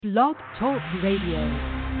Blog Talk Radio.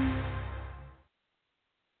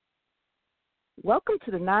 Welcome to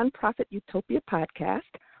the Nonprofit Utopia podcast,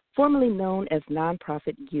 formerly known as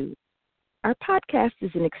Nonprofit U. Our podcast is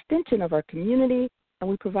an extension of our community, and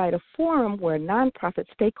we provide a forum where nonprofit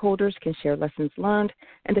stakeholders can share lessons learned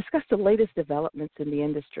and discuss the latest developments in the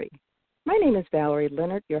industry. My name is Valerie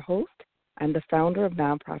Leonard, your host. I'm the founder of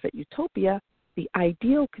Nonprofit Utopia, the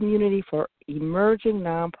ideal community for emerging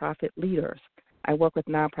nonprofit leaders. I work with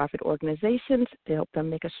nonprofit organizations to help them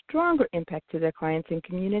make a stronger impact to their clients and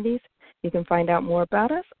communities. You can find out more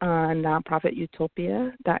about us on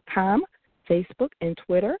nonprofitutopia.com, Facebook, and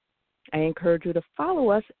Twitter. I encourage you to follow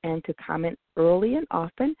us and to comment early and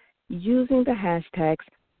often using the hashtags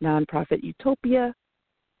nonprofitutopia,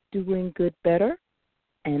 doing good better,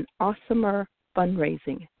 and awesomer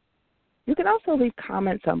fundraising. You can also leave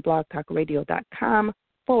comments on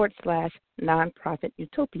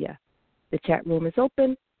blogtalkradio.com/nonprofitutopia. The chat room is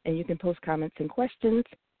open, and you can post comments and questions.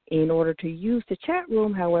 In order to use the chat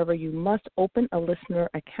room, however, you must open a listener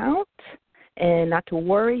account. And not to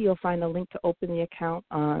worry, you'll find a link to open the account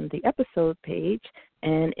on the episode page,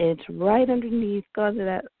 and it's right underneath. Go to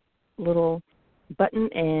that little button,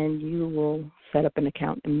 and you will set up an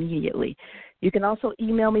account immediately. You can also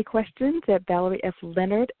email me questions at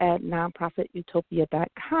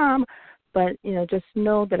ValerieFLeonard@nonprofitutopia.com. But, just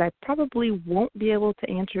know that I probably won't be able to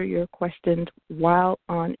answer your questions while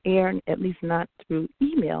on air, at least not through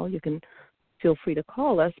email. You can feel free to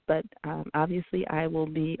call us, but obviously I will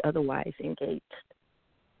be otherwise engaged.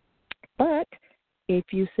 But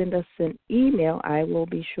if you send us an email, I will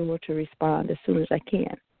be sure to respond as soon as I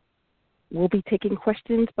can. We'll be taking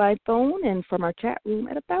questions by phone and from our chat room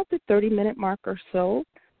at about the 30-minute mark or so.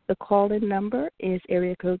 The call-in number is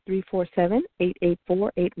area code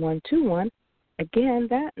 347-884-8121. Again,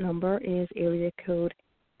 that number is area code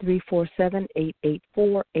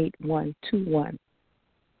 347-884-8121.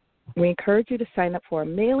 We encourage you to sign up for our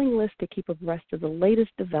mailing list to keep abreast of the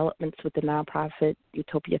latest developments with the Nonprofit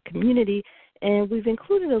Utopia community, and we've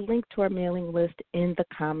included a link to our mailing list in the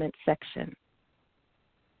comment section.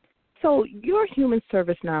 So your human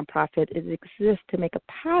service nonprofit exists to make a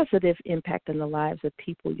positive impact on the lives of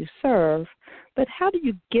people you serve, but how do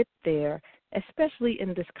you get there, especially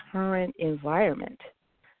in this current environment?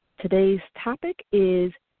 Today's topic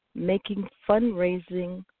is making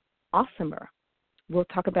fundraising awesomer. We'll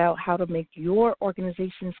talk about how to make your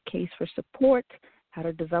organization's case for support, how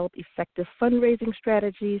to develop effective fundraising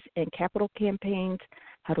strategies and capital campaigns,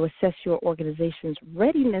 how to assess your organization's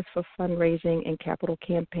readiness for fundraising and capital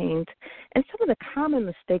campaigns, and some of the common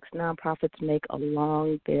mistakes nonprofits make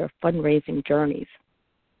along their fundraising journeys.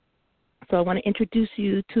 So I want to introduce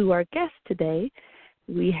you to our guest today.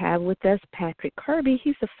 We have with us Patrick Kirby.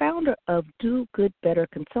 He's the founder of Do Good Better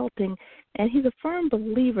Consulting, and he's a firm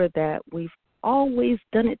believer that we've always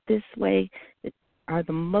done it this way. It are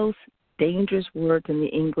the most dangerous words in the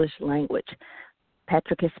English language.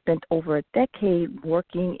 Patrick has spent over a decade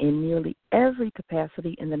working in nearly every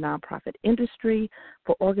capacity in the nonprofit industry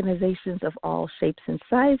for organizations of all shapes and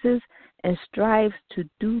sizes and strives to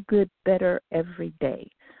do good better every day.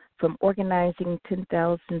 From organizing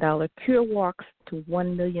 $10,000 cure walks to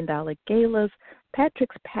 $1 million galas,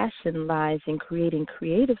 Patrick's passion lies in creating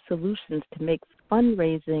creative solutions to make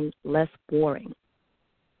fundraising less boring.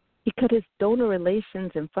 He cut his donor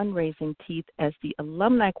relations and fundraising teeth as the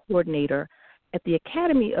alumni coordinator at the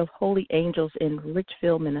Academy of Holy Angels in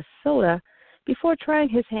Richville, Minnesota, before trying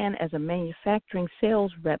his hand as a manufacturing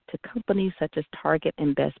sales rep to companies such as Target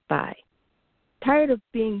and Best Buy. Tired of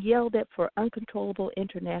being yelled at for uncontrollable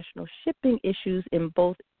international shipping issues in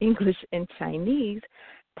both English and Chinese,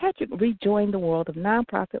 Patrick rejoined the world of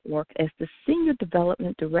nonprofit work as the Senior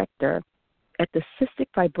Development Director at the Cystic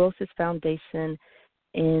Fibrosis Foundation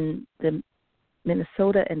in the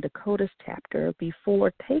Minnesota and Dakotas chapter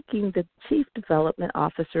before taking the Chief Development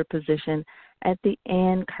Officer position at the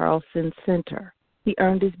Ann Carlson Center. He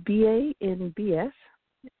earned his BA in BS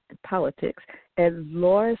in politics at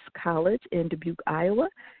Loras College in Dubuque, Iowa,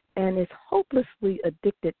 and is hopelessly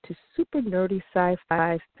addicted to super nerdy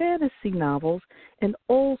sci-fi fantasy novels and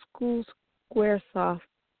old-school Squaresoft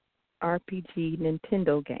RPG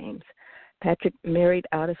Nintendo games. Patrick married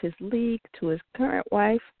out of his league to his current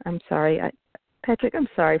wife. Patrick, I'm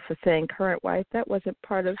sorry for saying current wife. That wasn't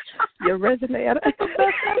part of your resume. I don't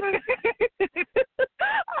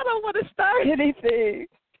want to start anything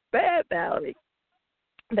bad, Valerie.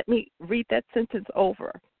 Let me read that sentence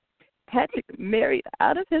over. Patrick married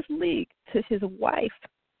out of his league to his wife,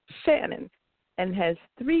 Shannon, and has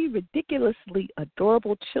 3 ridiculously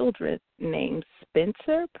adorable children named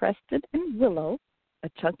Spencer, Preston, and Willow. a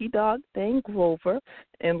chunky dog named Grover,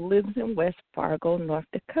 and lives in West Fargo, North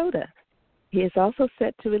Dakota. He is also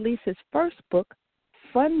set to release his first book,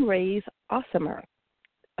 Fundraise Awesomer,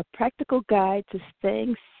 a practical guide to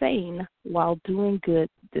staying sane while doing good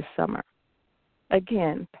this summer.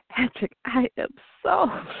 Again, Patrick, I am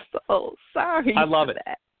so sorry. I love it.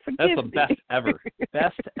 Forgive That's the me. best ever.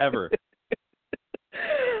 Best ever.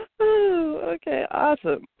 Oh, okay,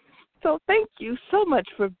 awesome. So thank you so much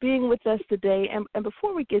for being with us today. And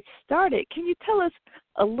before we get started, can you tell us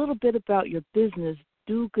a little bit about your business,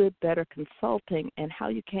 Do Good Better Consulting, and how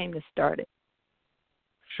you came to start it?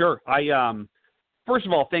 Sure. First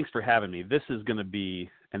of all, thanks for having me. This is going to be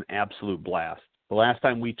an absolute blast. The last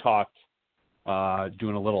time we talked,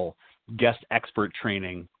 doing a little guest expert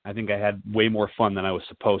training, I think I had way more fun than I was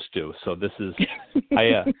supposed to. So this is,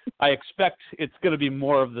 I expect it's going to be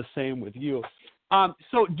more of the same with you.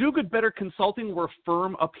 So Do Good Better Consulting, we're a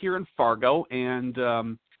firm up here in Fargo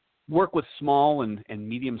and work with small and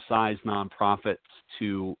medium-sized nonprofits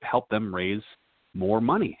to help them raise more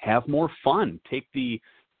money, have more fun, take the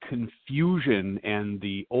confusion and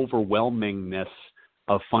the overwhelmingness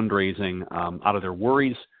of fundraising out of their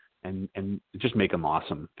worries and just make them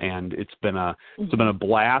awesome. And it's been a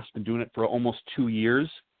blast. Been doing it for almost 2 years,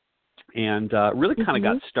 and really kind of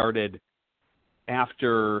got started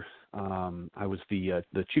after I was the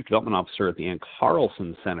Chief Development Officer at the Ann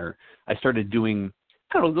Carlson Center. I started doing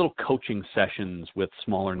kind of little coaching sessions with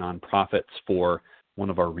smaller nonprofits for one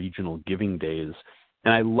of our regional giving days.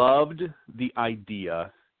 And I loved the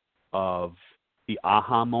idea of the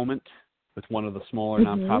aha moment with one of the smaller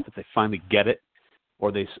nonprofits. They finally get it,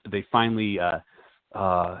 or they finally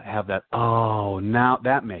have that, oh, now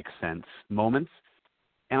that makes sense moments.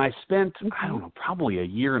 And I spent, I don't know, probably a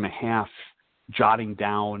year and a half jotting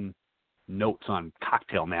down notes on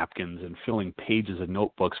cocktail napkins and filling pages of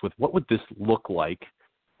notebooks with what would this look like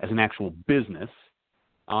as an actual business.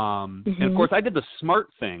 And of course, I did the smart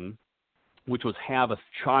thing, which was have a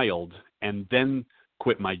child and then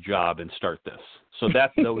quit my job and start this. So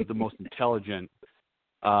that was the most intelligent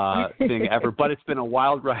thing ever. But it's been a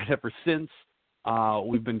wild ride ever since.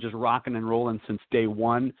 We've been just rocking and rolling since day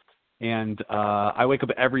one. And I wake up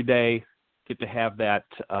every day, get to have that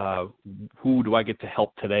who do I get to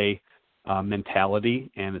help today mentality,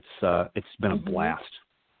 and it's been a blast.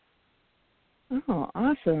 Oh,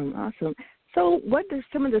 awesome. So what are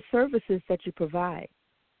some of the services that you provide?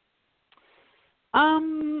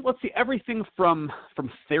 Let's see, everything from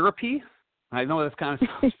therapy. I know that kind of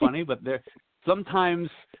sounds funny, but sometimes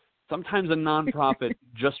a nonprofit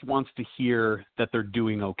just wants to hear that they're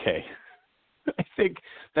doing okay. I think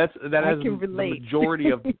that has the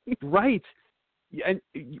majority of right. And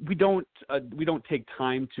we don't take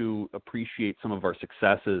time to appreciate some of our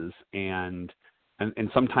successes, and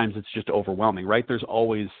sometimes it's just overwhelming, right? There's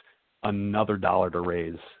always another dollar to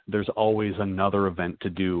raise. There's always another event to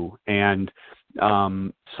do, and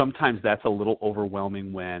sometimes that's a little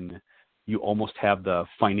overwhelming when you almost have the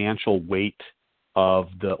financial weight of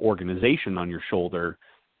the organization on your shoulder,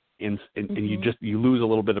 and you lose a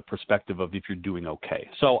little bit of perspective of if you're doing okay.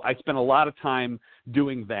 So I spent a lot of time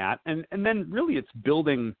doing that, and then really it's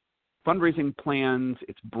building fundraising plans,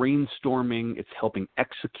 it's brainstorming, it's helping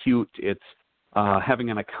execute, it's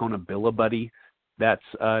having an accountability buddy that's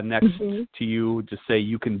next to you to say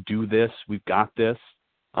you can do this, we've got this,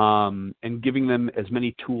 and giving them as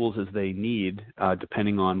many tools as they need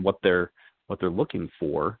depending on what they're looking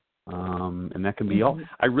for. And that can be all.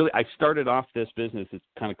 I started off this business, it's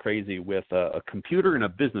kind of crazy, with a computer and a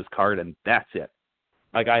business card, and that's it.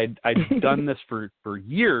 Like I'd done this for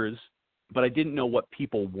years, but I didn't know what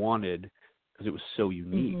people wanted because it was so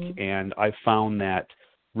unique. And I found that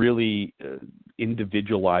really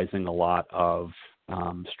individualizing a lot of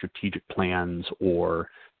strategic plans or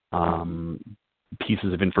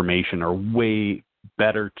pieces of information are way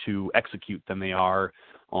better to execute than they are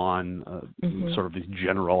on sort of these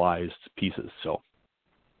generalized pieces. So,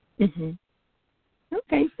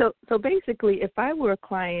 okay. So basically, if I were a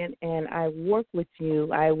client and I work with you,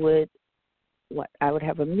 I would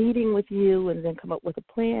have a meeting with you and then come up with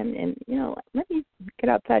a plan. And let me get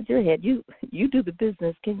outside your head. You do the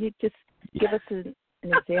business. Can you just give us an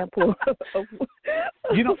example of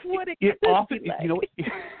what it often be like?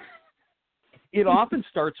 It often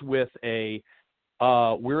starts with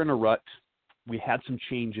we're in a rut. We had some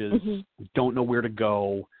changes. We don't know where to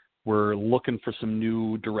go. We're looking for some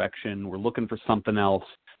new direction. We're looking for something else.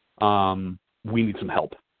 We need some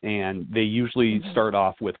help. And they usually start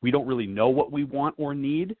off with, we don't really know what we want or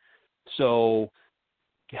need, so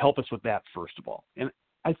help us with that first of all. And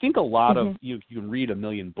I think a lot of, you can read a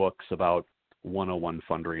million books about 101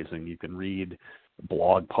 fundraising. You can read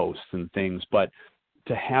blog posts and things, but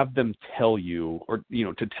to have them tell you, or, you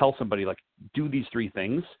know, to tell somebody like, do these 3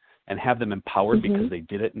 things and have them empowered because they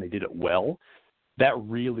did it and they did it well, that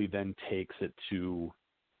really then takes it to,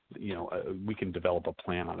 you know, we can develop a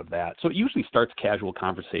plan out of that. So it usually starts casual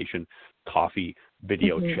conversation, coffee,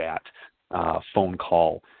 video chat, phone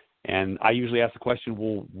call. And I usually ask the question,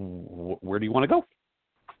 well, where do you want to go?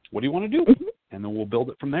 What do you want to do? And then we'll build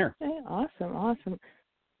it from there. Okay, awesome.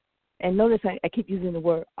 And notice I keep using the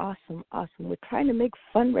word awesome. We're trying to make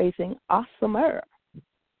fundraising awesomer.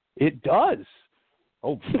 It does.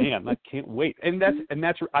 Oh man, I can't wait. And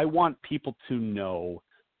that's I want people to know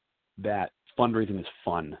that fundraising is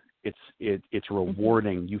fun. It's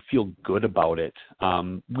rewarding. You feel good about it.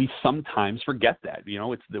 We sometimes forget that. You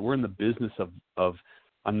know, we're in the business of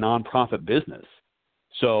a nonprofit business,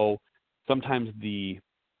 so sometimes the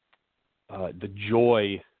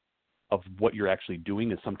joy of what you're actually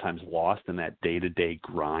doing is sometimes lost in that day-to-day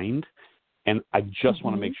grind. And I just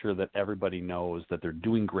want to make sure that everybody knows that they're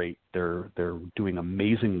doing great. They're doing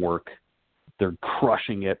amazing work. They're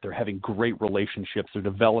crushing it. They're having great relationships. They're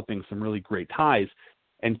developing some really great ties.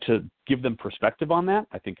 And to give them perspective on that,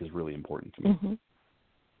 I think is really important to me.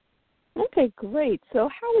 Okay, great. So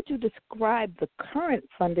how would you describe the current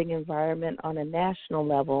funding environment on a national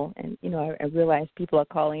level? And, you know, I realize people are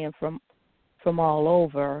calling in from all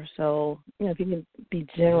over. So, you know, if you can be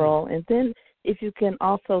general. And then if you can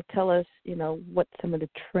also tell us, you know, what some of the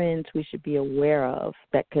trends we should be aware of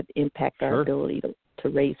that could impact our ability to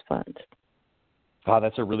raise funds.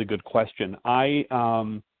 That's a really good question. I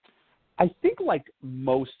think like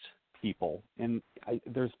most people, and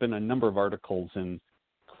there's been a number of articles in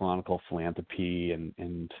Chronicle Philanthropy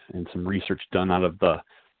and some research done out of the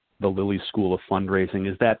Lilly School of Fundraising,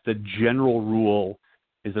 is that the general rule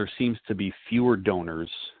is there seems to be fewer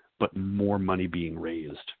donors but more money being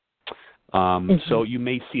raised. So you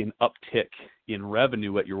may see an uptick in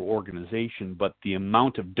revenue at your organization, but the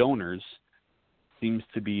amount of donors seems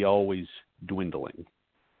to be always dwindling.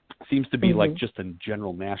 Seems to be like just a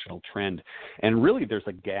general national trend. And really there's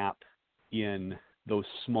a gap in those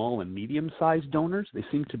small and medium-sized donors. They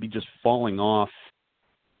seem to be just falling off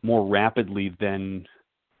more rapidly than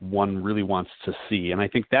one really wants to see. And I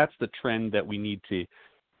think that's the trend that we need to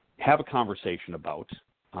have a conversation about,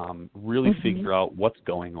 really figure out what's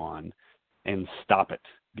going on and stop it.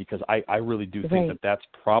 Because I really do think that that's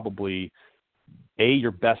probably,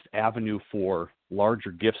 your best avenue for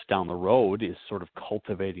larger gifts down the road is sort of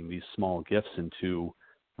cultivating these small gifts into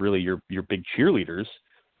really your big cheerleaders.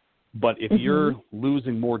 But if you're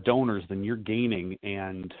losing more donors than you're gaining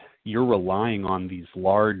and you're relying on these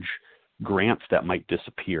large grants that might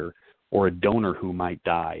disappear, or a donor who might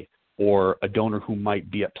die, or a donor who might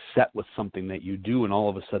be upset with something that you do and all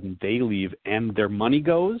of a sudden they leave and their money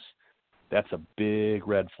goes, that's a big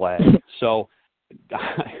red flag. So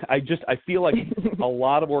I feel like a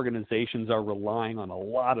lot of organizations are relying on a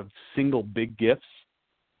lot of single big gifts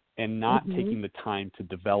and not taking the time to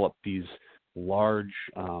develop these large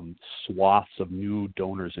swaths of new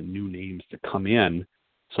donors and new names to come in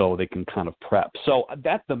so they can kind of prep. So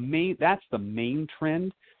that's the main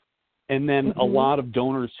trend. And then a lot of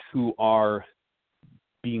donors who are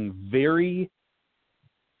being very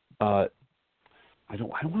I don't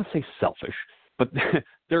want to say selfish, but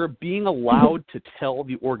they're being allowed to tell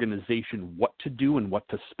the organization what to do and what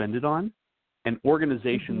to spend it on. And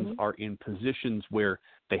organizations are in positions where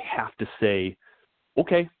they have to say,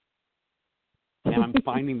 okay. And I'm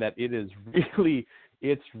finding that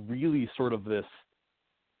it's really sort of this,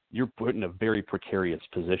 you're put in a very precarious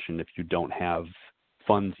position if you don't have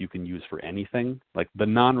funds you can use for anything. Like the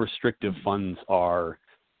non-restrictive funds are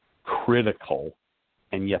critical,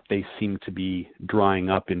 and yet they seem to be drying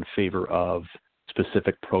up in favor of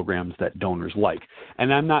specific programs that donors like.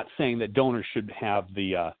 And I'm not saying that donors should have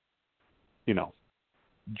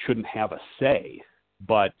shouldn't have a say,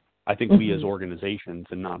 but I think we as organizations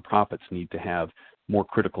and nonprofits need to have more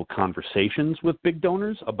critical conversations with big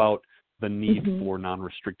donors about the need for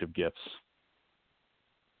non-restrictive gifts.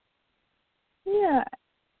 Yeah,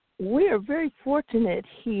 we are very fortunate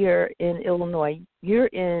here in Illinois. You're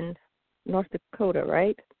in North Dakota,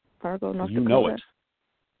 right? Fargo, North Dakota. You know it.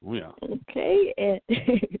 Oh, yeah. Okay,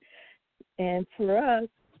 and for us,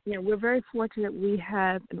 we're very fortunate. We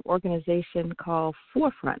have an organization called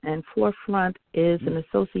Forefront, and Forefront is an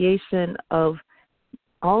association of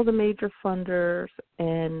all the major funders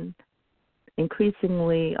and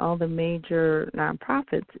increasingly all the major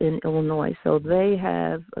nonprofits in Illinois. So they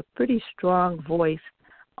have a pretty strong voice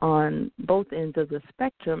on both ends of the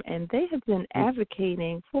spectrum, and they have been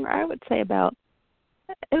advocating for, I would say, about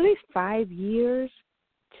at least 5 years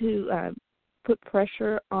to put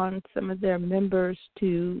pressure on some of their members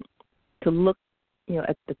to look,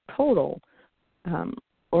 at the total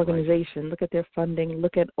organization, look at their funding,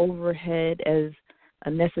 look at overhead as a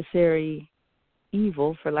necessary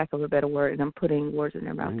evil, for lack of a better word, and I'm putting words in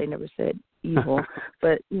their mouth. They never said evil,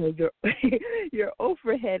 but your your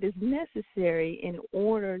overhead is necessary in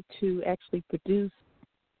order to actually produce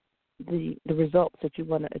the results that you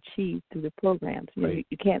want to achieve through the programs.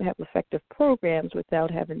 You can't have effective programs without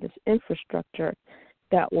having this infrastructure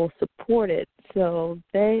that will support it. So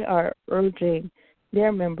they are urging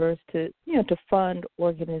their members to fund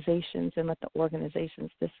organizations and let the organizations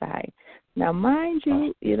decide. Now, mind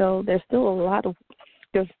you, there's still a lot of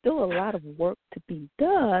work to be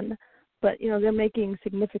done, but they're making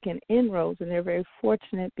significant inroads, and they're very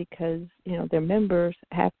fortunate because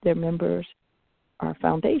half their members are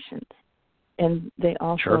foundations, and they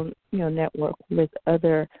also network with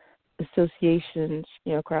other associations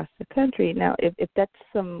across the country. Now, if that's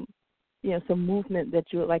some movement that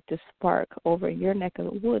you would like to spark over your neck of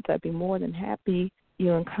the woods, I'd be more than happy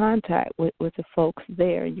you're in contact with the folks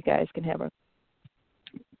there. You guys can have a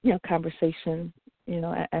conversation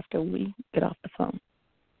after we get off the phone.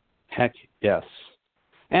 Heck yes.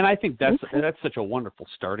 And I think that's such a wonderful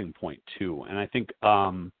starting point too. And I think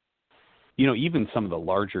even some of the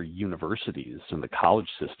larger universities and the college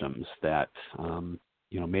systems that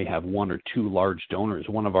may have one or two large donors.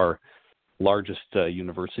 One of our largest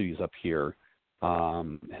universities up here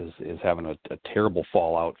is having a terrible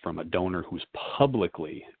fallout from a donor who's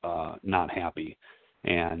publicly not happy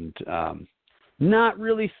and not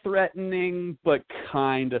really threatening, but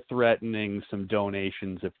kind of threatening some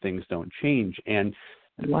donations if things don't change. And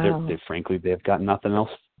frankly, they've got nothing else.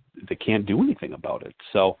 They can't do anything about it.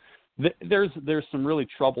 So there's some really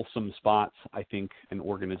troublesome spots I think an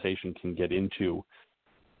organization can get into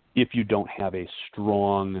if you don't have a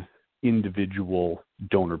strong individual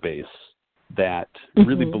donor base that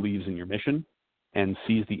really believes in your mission and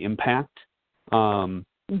sees the impact.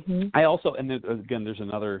 I also, and again, there's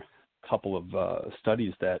another couple of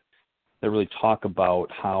studies that really talk about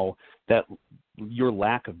how that your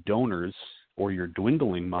lack of donors or your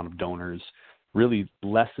dwindling amount of donors really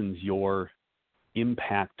lessens your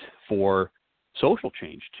impact for social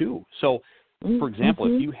change too. So, for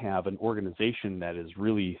example, if you have an organization that is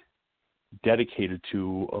really dedicated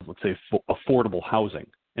to, let's say, affordable housing,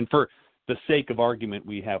 and for the sake of argument,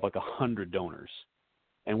 we have like 100 donors,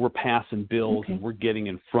 and we're passing bills and we're getting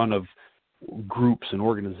in front of groups and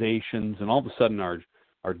organizations, and all of a sudden our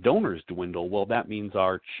donors dwindle. Well, that means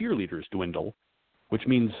our cheerleaders dwindle, which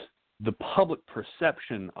means the public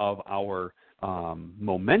perception of our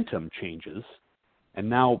momentum changes. And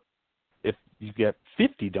now if you get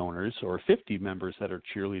 50 donors or 50 members that are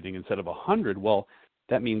cheerleading instead of 100, well,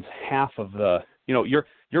 that means half of the,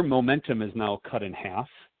 your momentum is now cut in half,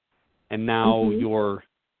 and now your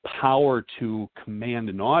power to command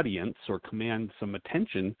an audience or command some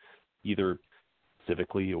attention, either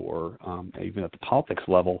civically or even at the politics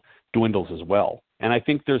level, dwindles as well. And I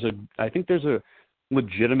think there's a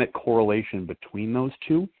legitimate correlation between those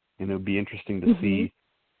two, and it would be interesting to see,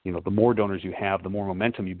 the more donors you have, the more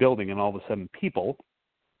momentum you're building, and all of a sudden people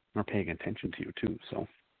are paying attention to you too. So.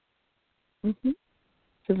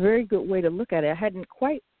 It's a very good way to look at it. I hadn't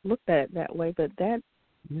quite looked at it that way, but that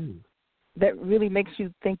really makes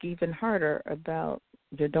you think even harder about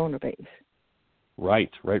your donor base.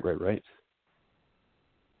 Right.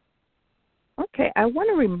 Okay, I want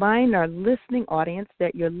to remind our listening audience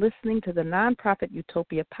that you're listening to the Nonprofit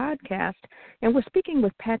Utopia podcast, and we're speaking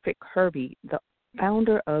with Patrick Kirby, the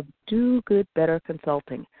founder of Do Good Better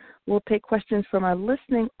Consulting. We'll take questions from our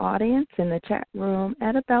listening audience in the chat room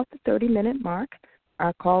at about the 30-minute mark.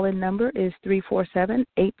 Our call-in number is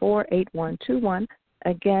 347-848-8121.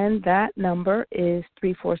 Again, that number is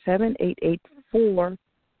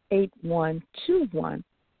 347-884-8121.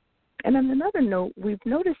 And on another note, we've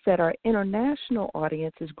noticed that our international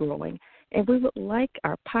audience is growing, and we would like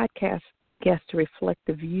our podcast guests to reflect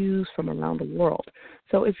the views from around the world.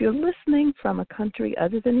 So if you're listening from a country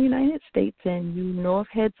other than the United States and you know of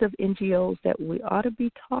heads of NGOs that we ought to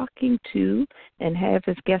be talking to and have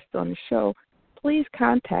as guests on the show, please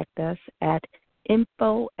contact us at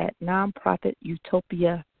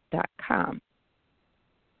info@nonprofitutopia.com.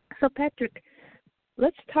 So, Patrick,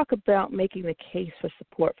 let's talk about making the case for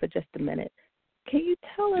support for just a minute. Can you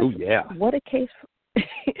tell us what a case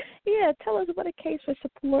tell us what a case for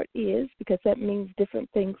support is, because that means different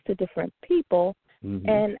things to different people,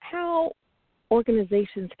 and how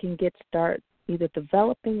organizations can get started either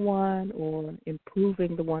developing one or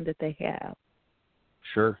improving the one that they have.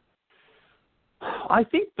 Sure. I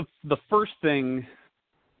think the first thing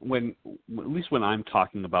at least when I'm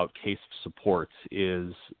talking about case of support,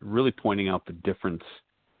 is really pointing out the difference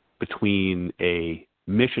between a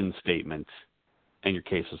mission statement and your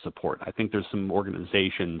case of support. I think there's some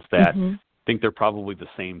organizations that think they're probably the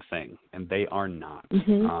same thing, and they are not.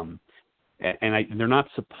 They're not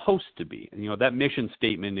supposed to be. That mission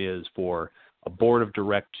statement is for a board of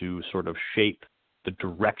directors to sort of shape the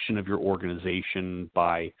direction of your organization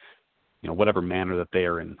by, whatever manner that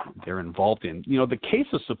they're involved in. The case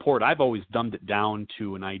of support, I've always dumbed it down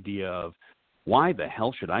to an idea of, why the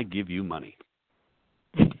hell should I give you money?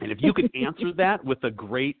 And if you can answer that with a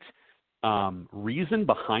great reason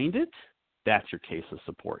behind it, that's your case of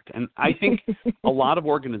support. And I think a lot of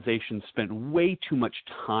organizations spend way too much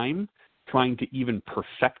time trying to even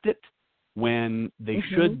perfect it when they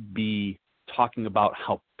should be talking about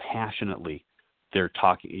how passionately they're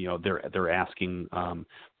talking, they're asking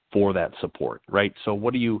for that support, right? So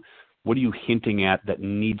what are you hinting at that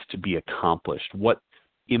needs to be accomplished? What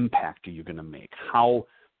impact are you going to make? How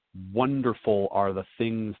wonderful are the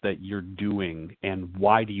things that you're doing, and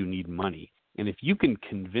why do you need money? And if you can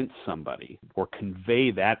convince somebody or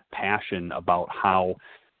convey that passion about how,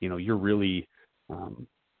 you're really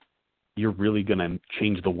going to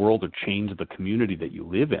change the world or change the community that you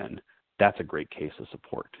live in, that's a great case of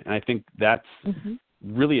support. And I think that's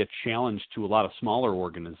really a challenge to a lot of smaller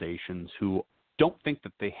organizations who don't think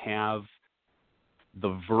that they have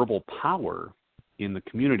the verbal power in the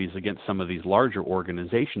communities against some of these larger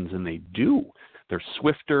organizations, and they do. They're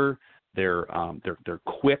swifter. They're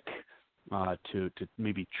quick to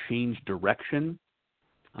maybe change direction,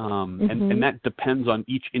 and that depends on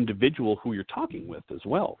each individual who you're talking with as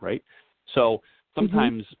well, right? So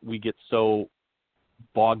sometimes we get so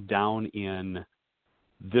bogged down in,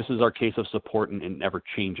 this is our case of support and it never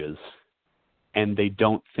changes, and they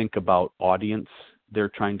don't think about audience they're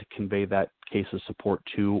trying to convey that case of support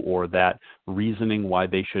to, or that reasoning why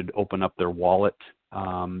they should open up their wallet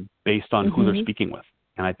based on who they're speaking with.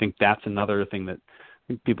 And I think that's another thing that I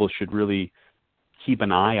think people should really keep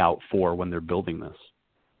an eye out for when they're building this.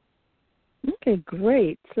 Okay,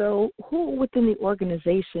 great. So who within the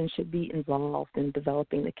organization should be involved in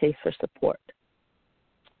developing the case for support?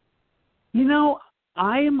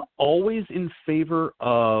 I am always in favor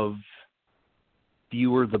of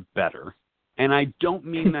fewer the better. And I don't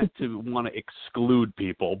mean that to want to exclude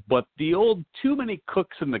people, but the old too many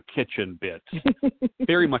cooks in the kitchen bit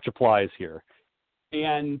very much applies here.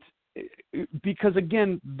 And because,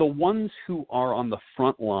 again, the ones who are on the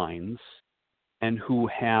front lines and who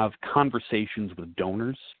have conversations with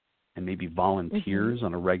donors and maybe volunteers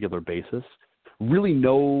on a regular basis really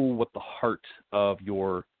know what the heart of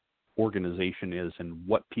your organization is and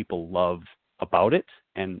what people love about it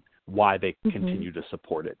and why they continue to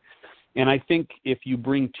support it. And I think if you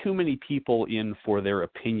bring too many people in for their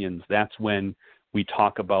opinions, that's when we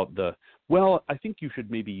talk about I think you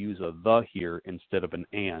should maybe use a the here instead of an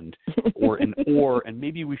and, or an or, and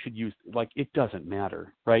maybe we should use, it doesn't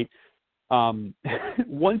matter, right?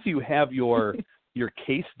 Once you have your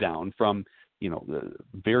case down from, the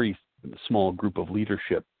very small group of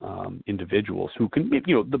leadership individuals who can,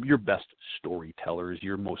 your best storytellers,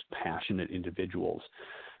 your most passionate individuals,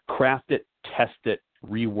 craft it, test it,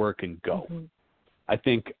 rework, and go. I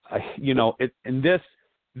think, and this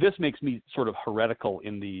makes me sort of heretical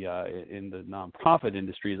in the nonprofit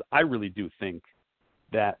industry. Is I really do think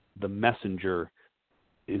that the messenger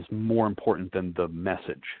is more important than the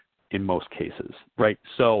message in most cases, right?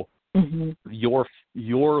 So your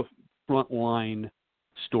frontline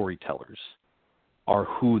storytellers are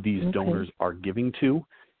who these donors are giving to,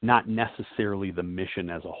 not necessarily the mission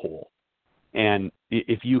as a whole. And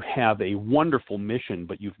if you have a wonderful mission,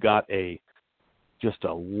 but you've got just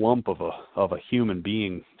a lump of a human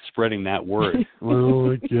being spreading that word,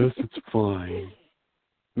 well, I guess it's fine.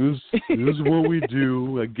 This is what we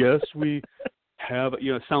do. I guess we have,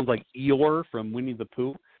 it sounds like Eeyore from Winnie the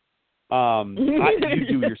Pooh. You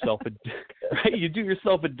do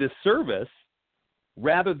yourself a disservice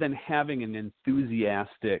rather than having an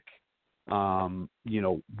enthusiastic,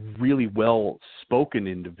 really well-spoken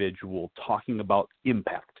individual talking about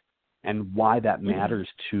impact and why that matters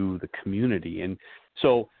to the community. And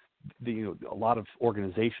so, a lot of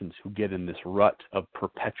organizations who get in this rut of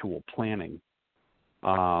perpetual planning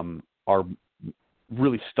are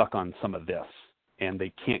really stuck on some of this, and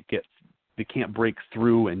they can't break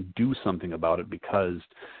through and do something about it because,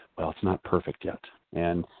 it's not perfect yet.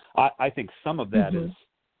 And I think some of that is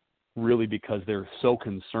really because they're so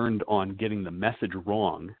concerned on getting the message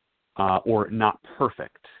wrong or not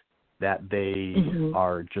perfect that they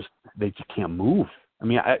they just can't move. I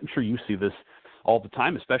mean, I'm sure you see this all the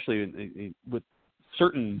time, especially with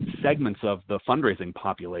certain segments of the fundraising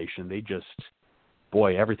population, they just,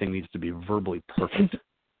 boy, everything needs to be verbally perfect.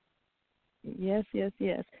 Yes, yes,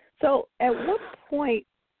 yes. So at what point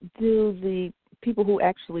do the people who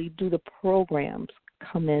actually do the programs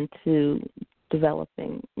come into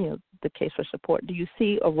developing, the case for support? Do you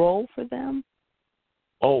see a role for them?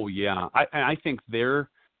 Oh, yeah. I think they're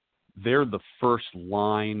the first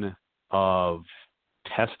line of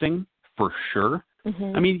testing for sure.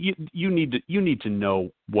 Mm-hmm. I mean, you need to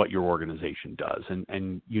know what your organization does,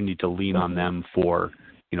 and you need to lean on them for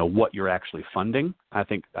what you're actually funding. I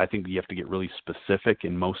think you have to get really specific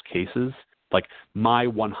in most cases. Like, my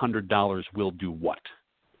 $100 will do what,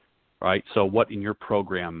 right? So what in your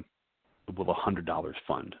program will $100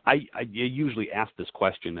 fund? I usually ask this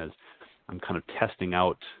question as I'm kind of testing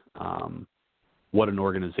out what an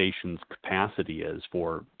organization's capacity is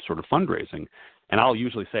for sort of fundraising. And I'll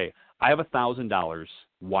usually say, I have $1,000.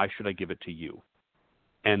 Why should I give it to you?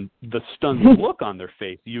 And the stunned look on their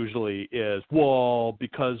face usually is, well,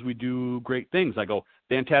 because we do great things. I go,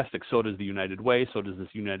 fantastic. So does the United Way. So does this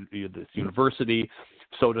university.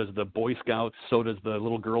 So does the Boy Scouts. So does the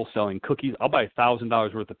little girl selling cookies. I'll buy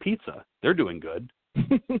 $1,000 worth of pizza. They're doing good.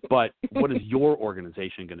 But what is your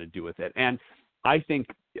organization going to do with it? And I think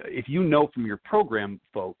if you know from your program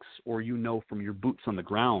folks, or from your boots on the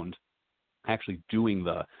ground, actually doing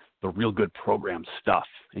the real good program stuff,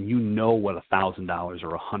 and what $1,000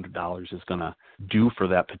 or $100 is going to do for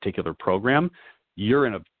that particular program, you're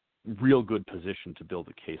in a real good position to build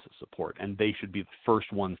a case of support. And they should be the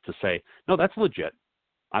first ones to say, no, that's legit.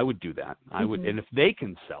 I would do that. I would. And if they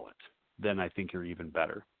can sell it, then I think you're even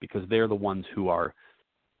better, because they're the ones who are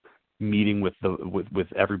meeting with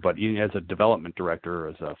everybody. As a development director or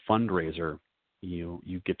as a fundraiser,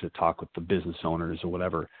 you get to talk with the business owners or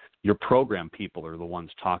whatever. Your program people are the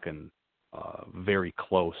ones talking very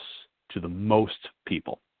close to the most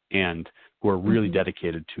people, and who are really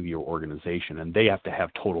dedicated to your organization, and they have to have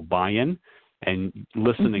total buy-in, and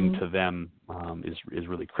listening to them is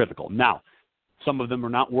really critical. Now, some of them are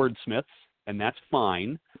not wordsmiths, and that's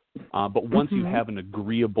fine, but once you have an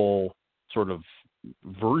agreeable sort of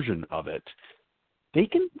version of it, I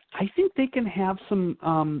think they can have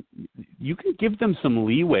some, you can give them some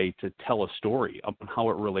leeway to tell a story of how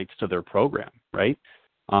it relates to their program, right?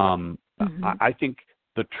 I think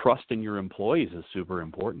the trust in your employees is super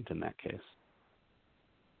important in that case.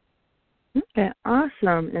 Okay,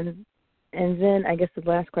 awesome. And then I guess the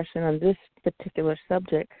last question on this particular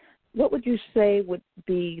subject, what would you say would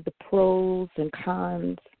be the pros and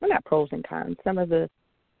cons, well, not pros and cons, some of the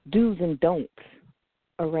do's and don'ts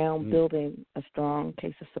around building a strong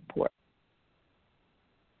case of support?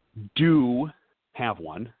 Do have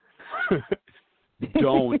one.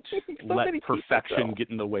 Don't let perfection get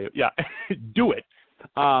in the way. Do it.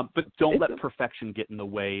 But don't let perfection get in the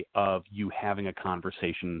way of you having a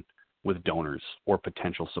conversation with donors or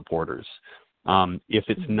potential supporters. If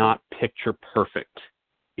it's not picture perfect,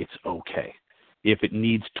 it's okay. If it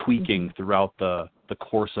needs tweaking throughout the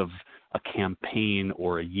course of a campaign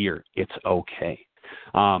or a year, it's okay.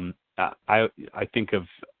 I think of,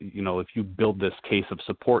 if you build this case of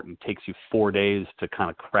support and it takes you 4 days to kind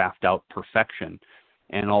of craft out perfection,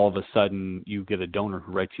 and all of a sudden you get a donor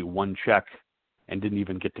who writes you one check and didn't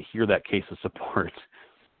even get to hear that case of support,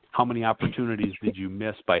 how many opportunities did you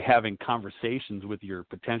miss by having conversations with your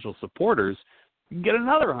potential supporters? You can get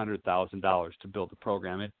another $100,000 to build a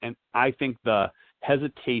program. And I think the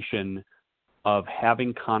hesitation of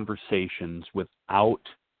having conversations without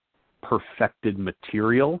perfected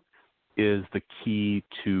material is the key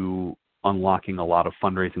to unlocking a lot of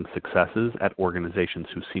fundraising successes at organizations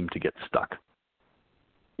who seem to get stuck.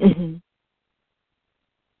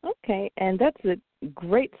 Okay, and that's a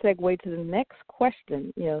great segue to the next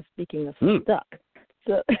question, speaking of stuck.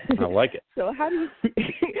 So, I like it. So how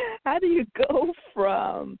do you go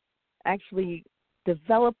from actually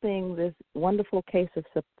developing this wonderful case of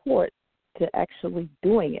support to actually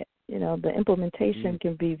doing it? The implementation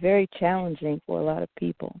can be very challenging for a lot of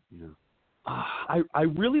people. Yeah. I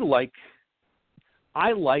really like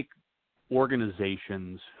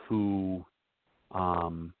organizations who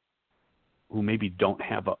maybe don't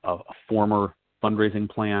have a former fundraising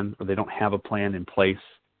plan, or they don't have a plan in place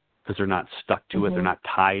because they're not stuck to it. They're not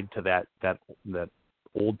tied to that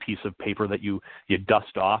old piece of paper that you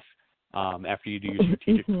dust off after you do your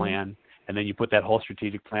strategic plan. And then you put that whole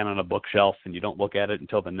strategic plan on a bookshelf, and you don't look at it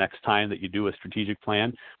until the next time that you do a strategic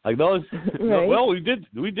plan. Like those, right. Well, we did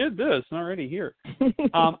this already here.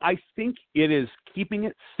 I think it is keeping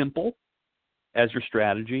it simple as your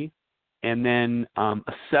strategy, and then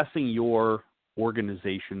assessing your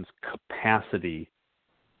organization's capacity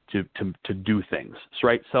to do things,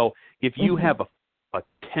 right? So if you have a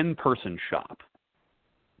 10-person shop,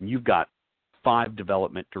 and you've got 5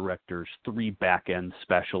 development directors, 3 back-end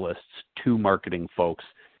specialists, 2 marketing folks,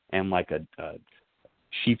 and like a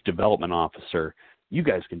chief development officer, you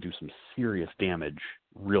guys can do some serious damage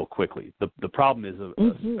real quickly. The problem is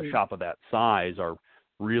a shop of that size are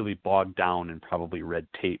really bogged down in probably red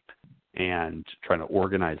tape and trying to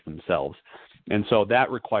organize themselves. And so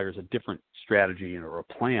that requires a different strategy or a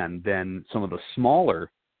plan than some of the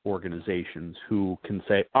smaller organizations who can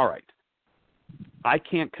say, all right, I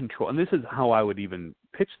can't control, and this is how I would even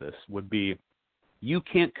pitch this, would be you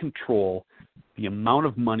can't control the amount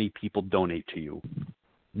of money people donate to you,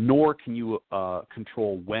 nor can you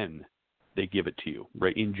control when they give it to you,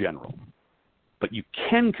 right, in general. But you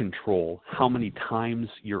can control how many times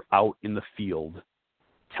you're out in the field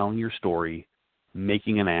telling your story,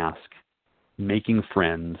 making an ask, making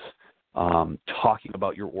friends, talking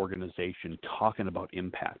about your organization, talking about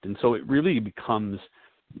impact. And so it really becomes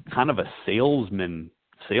kind of a saleswoman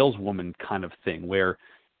kind of thing, where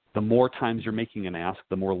the more times you're making an ask,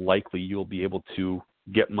 the more likely you'll be able to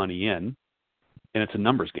get money in. And it's a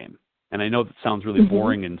numbers game. And I know that sounds really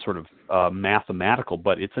boring and sort of mathematical,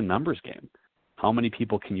 but it's a numbers game. How many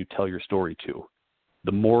people can you tell your story to?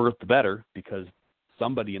 The more, the better, because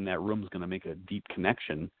somebody in that room is going to make a deep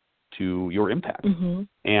connection to your impact.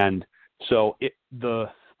 And so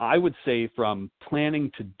I would say from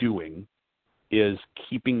planning to doing is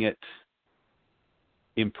keeping it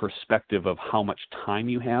in perspective of how much time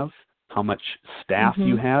you have, how much staff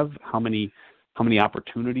you have, how many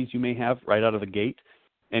opportunities you may have right out of the gate.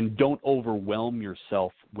 And don't overwhelm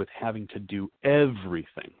yourself with having to do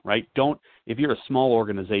everything, right? If you're a small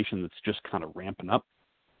organization that's just kind of ramping up,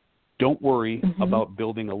 don't worry about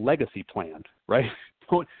building a legacy plan, right?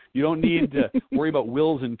 You don't need to worry about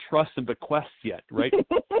wills and trusts and bequests yet, right?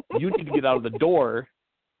 You need to get out of the door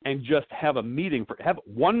and just have have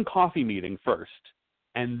one coffee meeting first,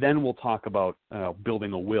 and then we'll talk about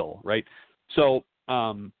building a will, right? So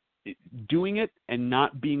doing it and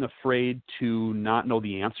not being afraid to not know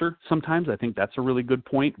the answer sometimes, I think that's a really good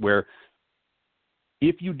point, where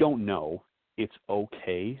if you don't know, it's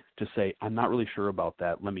okay to say, I'm not really sure about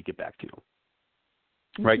that. Let me get back to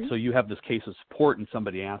you. Right? So you have this case of support and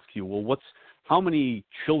somebody asks you, well, how many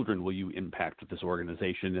children will you impact with this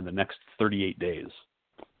organization in the next 38 days?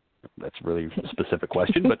 That's a really specific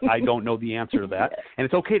question, but I don't know the answer to that. And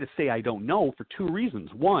it's okay to say I don't know for 2 reasons.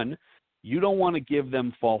 One, you don't want to give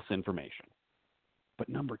them false information. But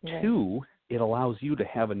number 2, it allows you to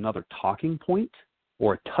have another talking point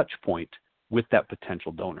or a touch point with that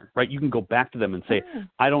potential donor, right? You can go back to them and say,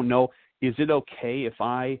 I don't know, is it okay if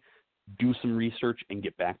I do some research and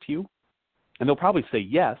get back to you? And they'll probably say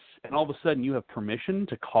yes, and all of a sudden you have permission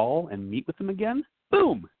to call and meet with them again.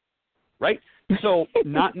 Boom, right? So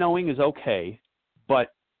not knowing is okay,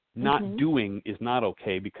 but not doing is not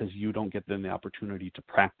okay, because you don't get them the opportunity to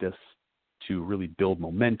practice, to really build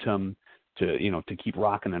momentum, to keep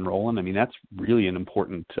rocking and rolling. I mean, that's really an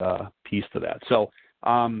important piece to that. So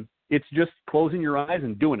it's just closing your eyes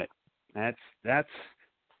and doing it. That's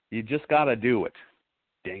you just got to do it.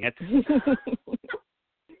 Dang it.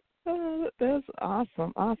 Oh, that's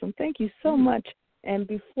awesome. Thank you so much. And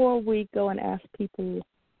before we go and ask people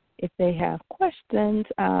if they have questions,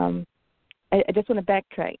 I just want to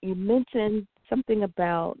backtrack. You mentioned something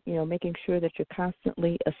about, making sure that you're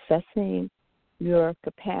constantly assessing your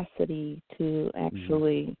capacity to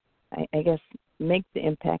actually, I guess, make the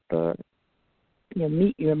impact or,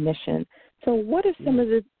 meet your mission. So what are some of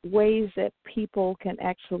the ways that people can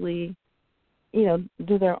actually,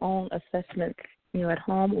 do their own assessments, at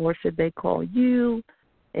home, or should they call you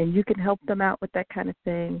and you can help them out with that kind of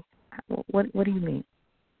thing? What do you mean?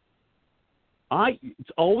 It's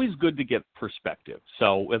always good to get perspective.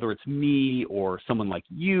 So whether it's me or someone like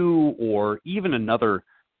you or even another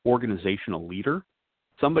organizational leader,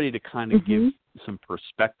 somebody to kind of give some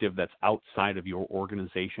perspective that's outside of your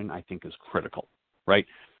organization, I think is critical, right?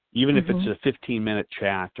 Even if it's a 15-minute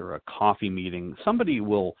chat or a coffee meeting, somebody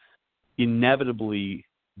will inevitably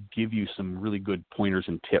give you some really good pointers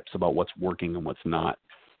and tips about what's working and what's not.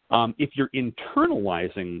 If you're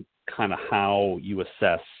internalizing kind of how you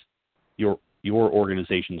assess your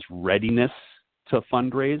organization's readiness to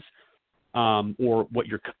fundraise, or what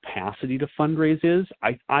your capacity to fundraise is,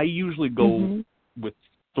 I usually go with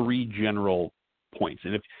 3 general points.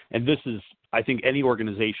 And this is, I think any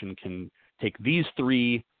organization can take these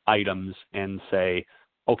 3 items and say,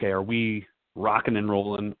 okay, are we rocking and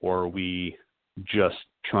rolling, or are we just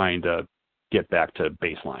trying to get back to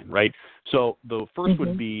baseline, right? So the first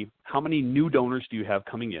would be, how many new donors do you have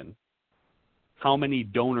coming in? how many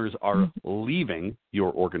donors are leaving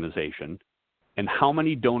your organization, and how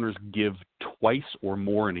many donors give twice or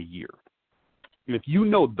more in a year. And if you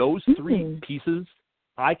know those three pieces,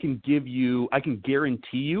 I can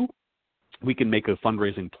guarantee you we can make a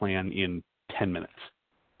fundraising plan in 10 minutes.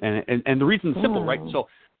 And the reason is simple, right? So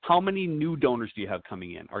how many new donors do you have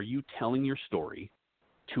coming in? Are you telling your story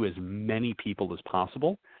to as many people as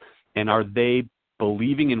possible? And are they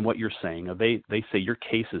believing in what you're saying? Are they say your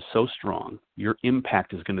case is so strong, your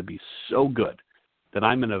impact is going to be so good that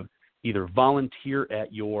I'm going to either volunteer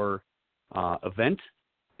at your event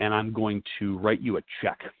and I'm going to write you a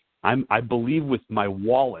check. I believe with my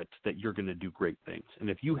wallet that you're going to do great things. And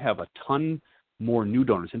if you have a ton more new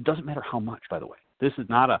donors, and it doesn't matter how much, by the way. This is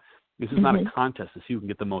not a contest to see who can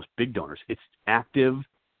get the most big donors. It's active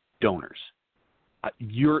donors.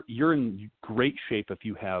 You're in great shape if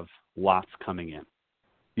you have lots coming in.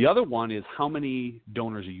 The other one is how many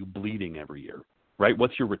donors are you bleeding every year, right?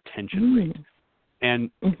 What's your retention rate?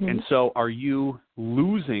 And so are you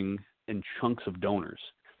losing in chunks of donors?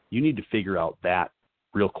 You need to figure out that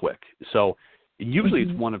real quick. So usually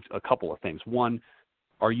it's one of a couple of things. One,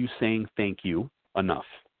 are you saying thank you enough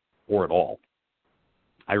or at all?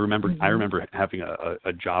 I remember having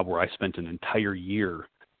a job where I spent an entire year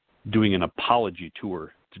doing an apology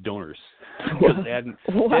tour to donors because they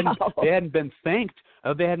hadn't been thanked.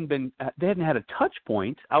 They hadn't had a touch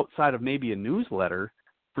point outside of maybe a newsletter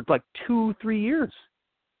for like 2-3 years.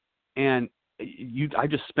 And I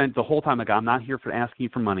just spent the whole time like, I'm not here for asking you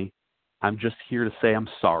for money. I'm just here to say I'm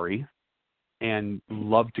sorry and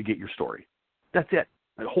love to get your story. That's it.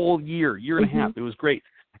 A whole year and a half. It was great.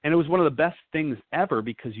 And it was one of the best things ever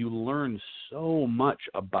because you learn so much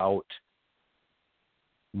about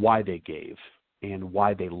why they gave and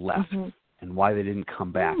why they left and why they didn't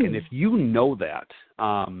come back. And if you know that,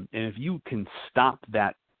 and if you can stop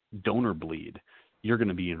that donor bleed, you're going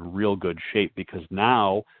to be in real good shape because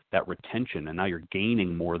now that retention and now you're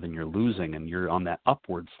gaining more than you're losing and you're on that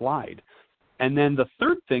upward slide. And then the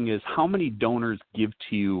third thing is how many donors give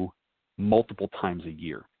to you multiple times a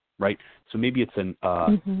year, right? So maybe it's an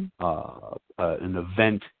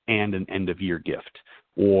event and an end of year gift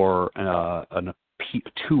or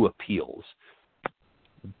two appeals.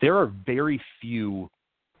 There are very few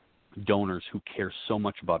donors who care so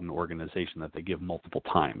much about an organization that they give multiple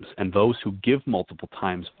times. And those who give multiple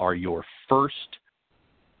times are your first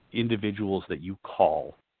individuals that you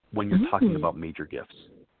call when you're talking about major gifts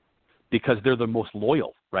because they're the most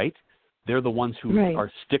loyal, right? They're the ones who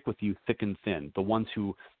are stick with you thick and thin, the ones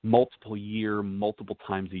who multiple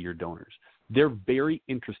times a year donors. They're very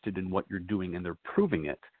interested in what you're doing and they're proving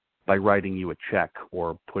it by writing you a check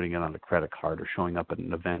or putting it on a credit card or showing up at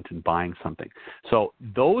an event and buying something. So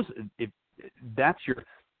that's your,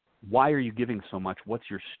 why are you giving so much? What's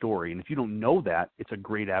your story? And if you don't know that, it's a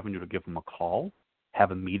great avenue to give them a call,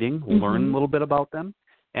 have a meeting, learn a little bit about them.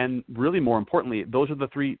 And really more importantly, those are the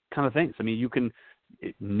three kind of things. I mean, you can,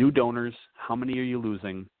 new donors, how many are you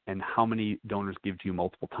losing, and how many donors give to you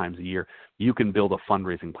multiple times a year. You can build a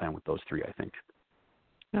fundraising plan with those three, I think.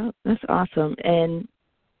 Oh, that's awesome. And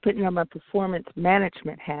putting on my performance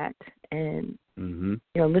management hat and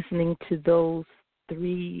listening to those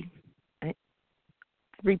three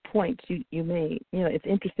points you made. It's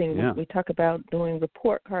interesting. Yeah. We talk about doing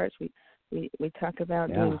report cards. We talk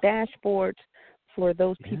about doing dashboards for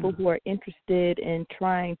those people who are interested in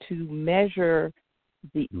trying to measure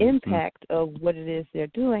the impact of what it is they're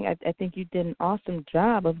doing. I think you did an awesome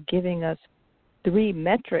job of giving us 3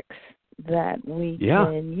 metrics that we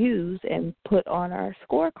can use and put on our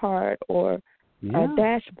scorecard or our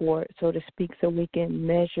dashboard, so to speak, so we can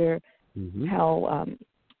measure how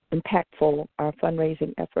impactful our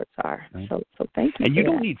fundraising efforts are. Right. So thank you. And you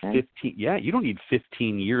don't need 15. Yeah, you don't need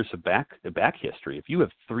 15 years of back history. If you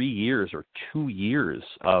have 3 years or 2 years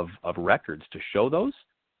of records to show those,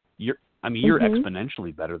 you're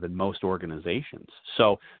exponentially better than most organizations.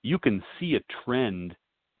 So you can see a trend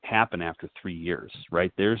happen after 3 years,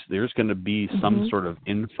 right? There's going to be some sort of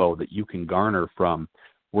info that you can garner from.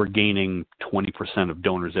 We're gaining 20% of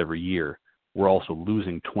donors every year. We're also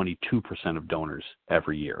losing 22% of donors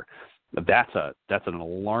every year. That's an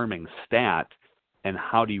alarming stat. And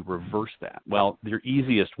how do you reverse that? Well, the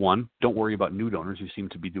easiest one, don't worry about new donors. You seem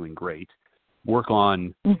to be doing great. Work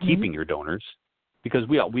on keeping your donors, because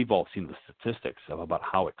we've all seen the statistics about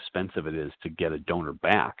how expensive it is to get a donor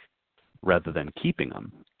back rather than keeping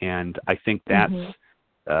them. And I think that's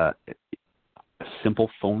simple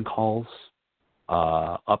phone calls,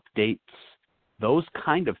 updates, those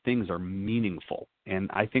kind of things are meaningful. And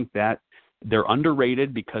I think that they're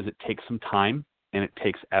underrated because it takes some time and it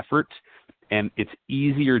takes effort. and it's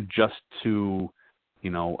easier just to,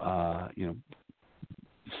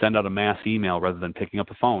 send out a mass email rather than picking up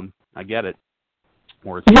the phone. I get it.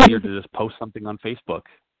 Or it's easier to just post something on Facebook.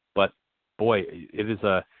 But boy,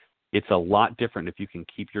 it's a lot different if you can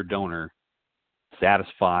keep your donor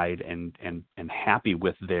satisfied and happy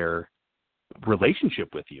with their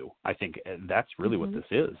relationship with you. I think that's really what this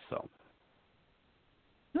is. So.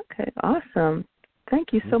 Okay, awesome.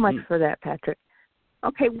 Thank you so much for that, Patrick.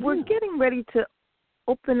 Okay, we're getting ready to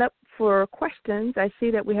open up for questions. I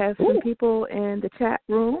see that we have some people in the chat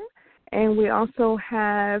room, and we also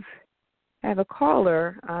have a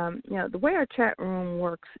caller. The way our chat room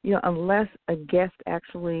works, unless a guest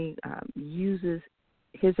actually uses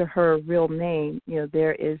his or her real name,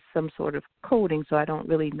 there is some sort of coding, so I don't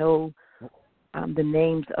really know the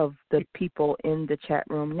names of the people in the chat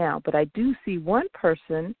room now. But I do see one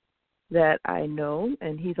person that I know,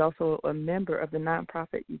 and he's also a member of the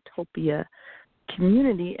nonprofit Utopia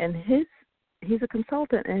community, and he's a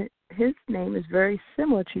consultant, and his name is very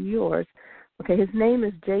similar to yours. Okay, his name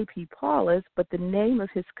is J.P. Paulus, but the name of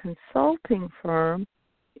his consulting firm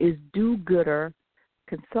is Do-Gooder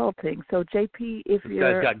Consulting. So, J.P., if this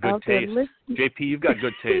you're guy's got good out there taste. listening, J.P., you've got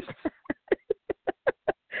good taste.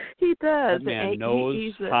 He does. That man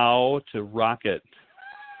knows how to rock it.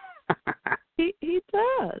 He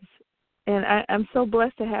does. And I'm so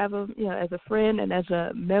blessed to have him, as a friend and as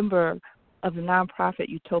a member of the nonprofit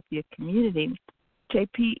Utopia community.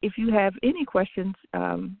 JP, if you have any questions,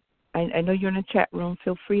 I know you're in the chat room.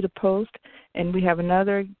 Feel free to post. And we have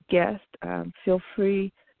another guest. Feel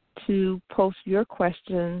free to post your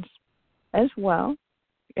questions as well.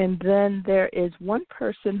 And then there is one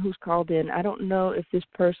person who's called in. I don't know if this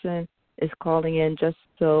person is calling in just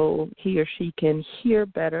so he or she can hear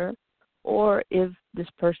better, or if this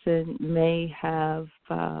person may have,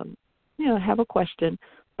 have a question.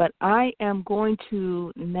 But I am going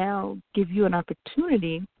to now give you an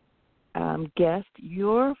opportunity, guest.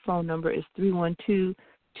 Your phone number is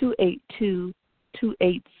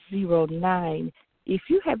 312-282-2809. If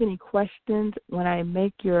you have any questions when I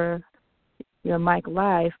make your mic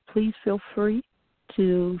live, please feel free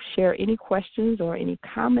to share any questions or any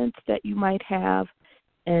comments that you might have,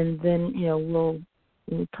 and then we'll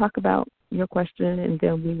talk about your question, and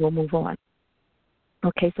then we will move on.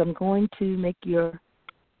 Okay, so I'm going to make your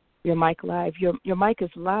mic live. Your mic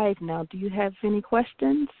is live now. Do you have any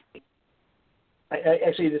questions?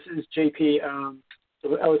 Actually, this is JP.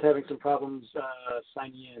 So I was having some problems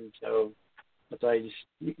signing in, so that's why you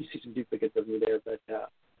see some duplicates of me there. But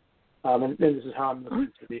and this is how I'm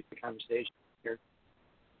listening to the conversation here.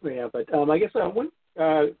 Yeah, but I guess one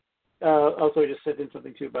also just sent in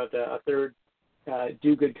something too about a third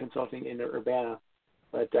Do Good Consulting in Urbana.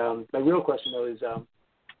 But my real question though is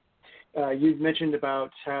you've mentioned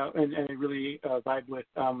about how, and I really vibe with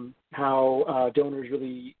how donors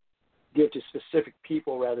really give to specific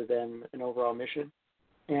people rather than an overall mission.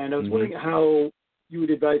 And I was wondering how you would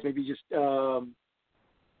advise maybe just how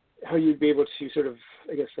you'd be able to sort of,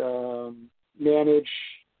 I guess, manage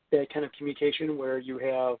that kind of communication where you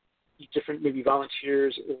have different maybe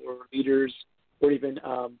volunteers or leaders, or even,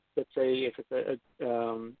 let's say, if it's a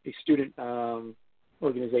student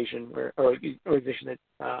organization or organization that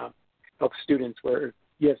helps students, where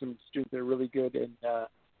you have some students that are really good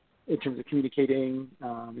in terms of communicating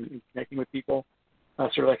and connecting with people.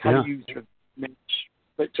 Sort of like how do you sort of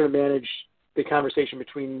manage the conversation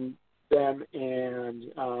between them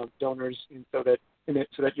and donors, and so that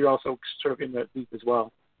you're also sort of in the loop as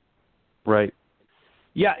well. Right.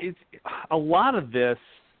 Yeah, it's a lot of this.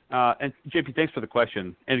 And JP, thanks for the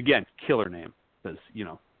question. And again, killer name, because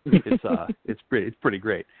it's pretty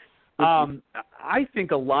great. I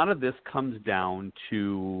think a lot of this comes down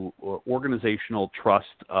to organizational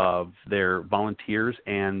trust of their volunteers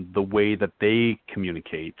and the way that they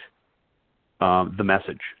communicate the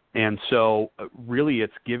message. And so really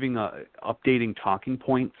it's updating talking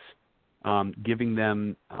points, giving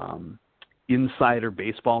them insider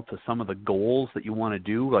baseball to some of the goals that you want to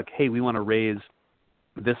do. Like, hey, we want to raise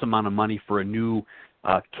this amount of money for a new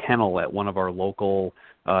kennel at one of our local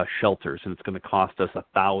shelters, and it's going to cost us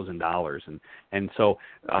 $1,000. And so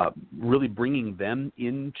really bringing them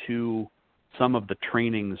into some of the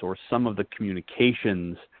trainings or some of the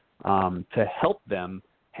communications to help them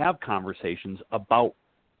have conversations about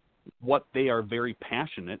what they are very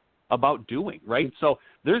passionate about doing, right? So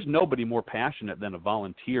there's nobody more passionate than a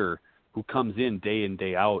volunteer who comes in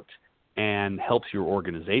day out and helps your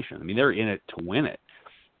organization. I mean, they're in it to win it.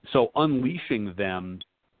 So unleashing them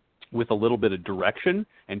with a little bit of direction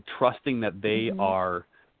and trusting that they are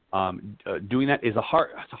doing that is it's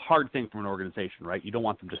a hard thing from an organization, right? You don't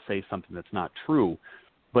want them to say something that's not true.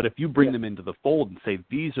 But if you bring them into the fold and say,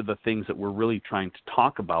 these are the things that we're really trying to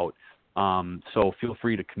talk about, so feel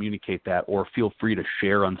free to communicate that, or feel free to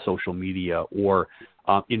share on social media, or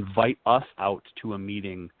invite us out to a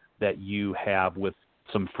meeting that you have with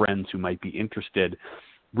some friends who might be interested.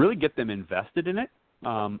 Really get them invested in it.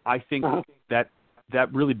 I think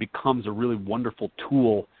that really becomes a really wonderful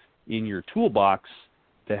tool in your toolbox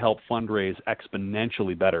to help fundraise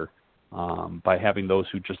exponentially better by having those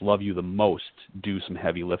who just love you the most do some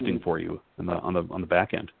heavy lifting for you on the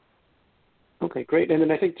back end. Okay, great. And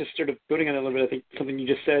then I think just sort of building on it a little bit, I think something you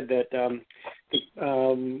just said that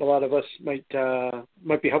a lot of us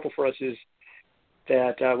might be helpful for us is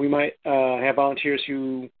that we might have volunteers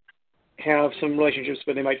who have some relationships,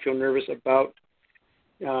 but they might feel nervous about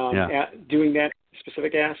doing that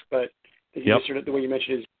specific ask. But you just sort of, the way you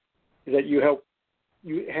mentioned is that you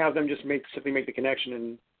have them just simply make the connection,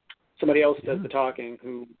 and somebody else does the talking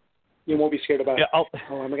who you won't be scared about. Am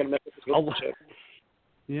I going to mess with this relationship?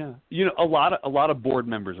 Yeah, a lot of board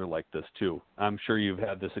members are like this too. I'm sure you've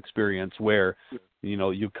had this experience where,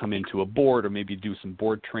 you come into a board, or maybe do some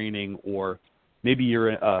board training, or maybe you're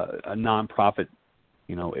a nonprofit,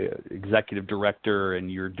 executive director,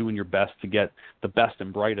 and you're doing your best to get the best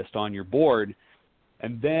and brightest on your board,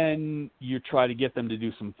 and then you try to get them to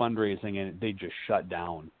do some fundraising, and they just shut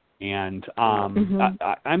down. And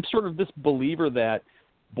I'm sort of this believer that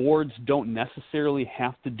boards don't necessarily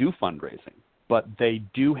have to do fundraising, but they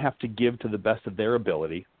do have to give to the best of their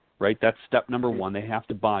ability, right? That's step number one. They have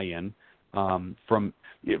to buy in from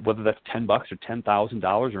whether that's $10 or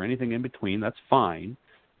 $10,000 or anything in between, that's fine.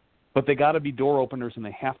 But they got to be door openers, and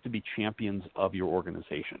they have to be champions of your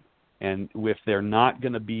organization. And if they're not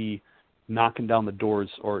going to be knocking down the doors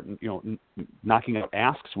or knocking out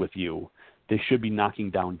asks with you, they should be knocking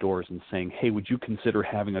down doors and saying, hey, would you consider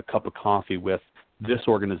having a cup of coffee with this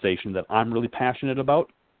organization that I'm really passionate about?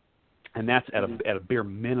 And that's at a bare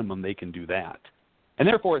minimum they can do that. And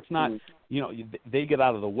therefore it's not, they get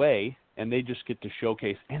out of the way and they just get to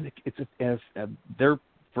showcase. And if their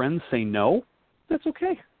friends say no, that's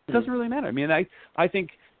okay. It doesn't really matter. I mean, I think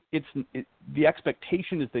the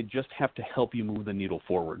expectation is they just have to help you move the needle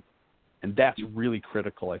forward. And that's really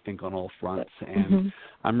critical, I think, on all fronts. And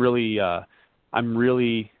I'm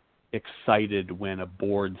really excited when a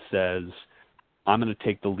board says, I'm going to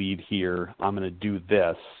take the lead here. I'm going to do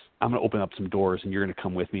this. I'm going to open up some doors, and you're going to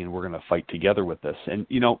come with me, and we're going to fight together with this. And,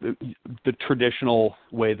 the traditional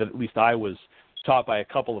way that at least I was taught by a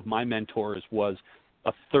couple of my mentors was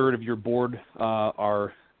a third of your board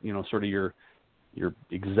are, sort of your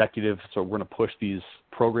executive. So we're going to push these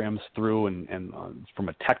programs through, and from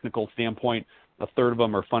a technical standpoint, a third of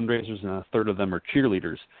them are fundraisers and a third of them are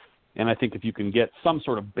cheerleaders. And I think if you can get some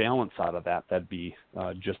sort of balance out of that, that'd be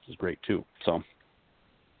just as great too. So.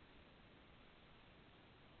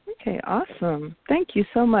 Okay, awesome. Thank you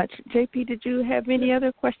so much. JP, did you have any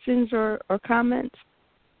other questions or comments?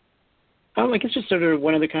 I guess just sort of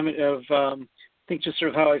one other comment of, I think just sort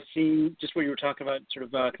of how I've seen just what you were talking about sort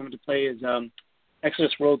of come into play is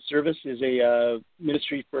Exodus World Service is a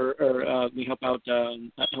ministry we help out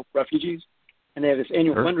help refugees, and they have this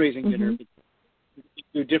annual fundraising dinner.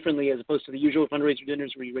 Do differently as opposed to the usual fundraiser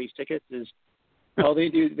dinners where you raise tickets. Is all they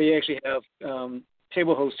do. They actually have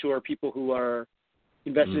table hosts who are people who are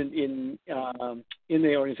invested in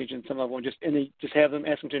the organization at some level, and they just have them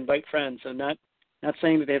ask them to invite friends. So not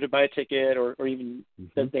saying that they have to buy a ticket or even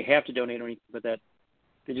that they have to donate or anything, but that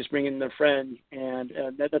they just bring in their friends, and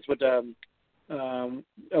that's what a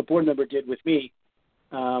board member did with me,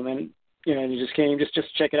 and he just came just to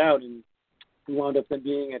check it out, and we wound up then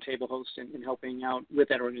being a table host and helping out with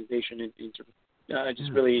that organization and sort of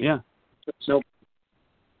just really so.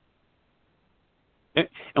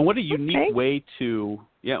 And what a unique way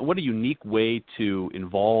to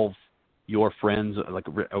involve your friends, like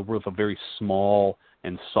with a very small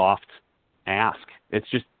and soft ask. It's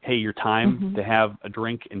just, hey, your time to have a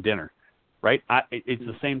drink and dinner, right? It's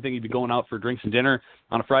the same thing. You'd be going out for drinks and dinner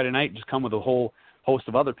on a Friday night. Just come with a whole host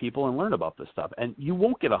of other people and learn about this stuff. And you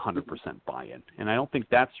won't get 100% buy-in. And I don't think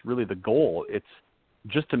that's really the goal. It's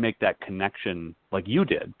just to make that connection like you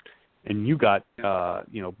did. And you got,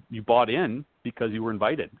 you bought in because you were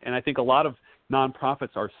invited. And I think a lot of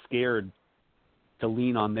nonprofits are scared to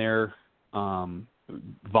lean on their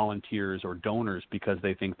volunteers or donors because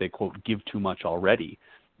they think they, quote, give too much already,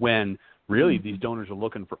 when really these donors are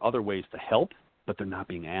looking for other ways to help, but they're not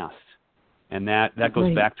being asked. And that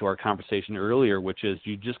goes back to our conversation earlier, which is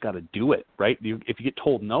you just got to do it, right? If you get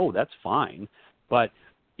told no, that's fine. But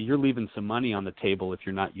you're leaving some money on the table if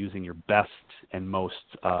you're not using your best and most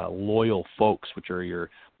loyal folks, which are your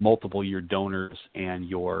multiple year donors and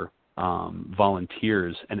your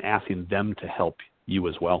volunteers, and asking them to help you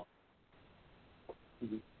as well.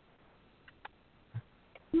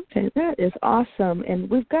 Okay, that is awesome. And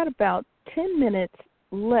we've got about 10 minutes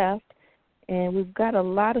left, and we've got a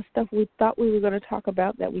lot of stuff we thought we were going to talk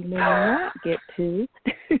about that we may not get to.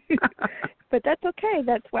 But that's okay.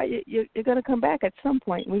 That's why you're going to come back at some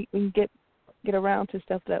point. We can get around to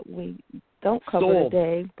stuff that we don't cover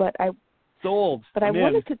today. But I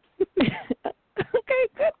wanted to. Okay,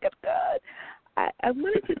 good. I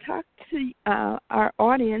wanted to talk to our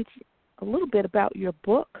audience a little bit about your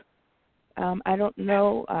book. I don't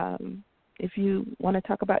know if you want to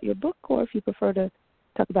talk about your book or if you prefer to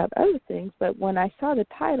talk about other things, but when I saw the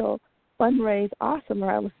title, Fundraise Awesomer,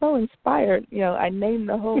 I was so inspired. I named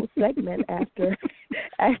the whole segment after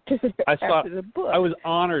the book. I was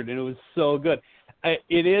honored, and it was so good.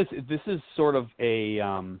 This is sort of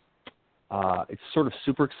it's sort of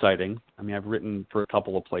super exciting. I mean, I've written for a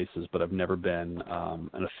couple of places, but I've never been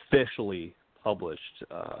an officially published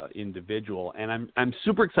individual, and I'm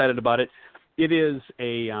super excited about it. It is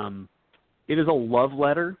a love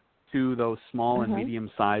letter to those small and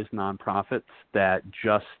medium-sized nonprofits that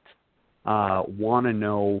just want to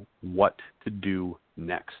know what to do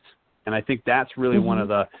next. And I think that's really one of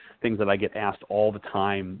the things that I get asked all the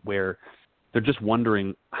time, where they're just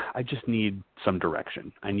wondering, I just need some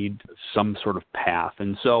direction. I need some sort of path.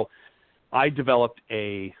 And so I developed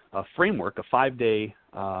a framework, a 5-day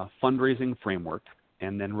fundraising framework,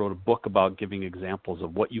 and then wrote a book about giving examples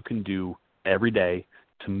of what you can do every day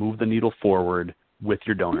to move the needle forward with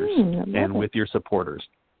your donors and with your supporters.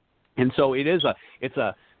 And so it's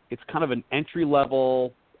kind of an entry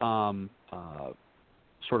level sort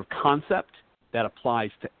of concept that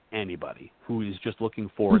applies to anybody who is just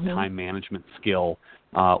looking for a time management skill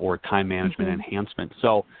or time management enhancement.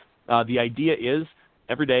 So the idea is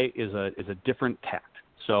every day is a different tact.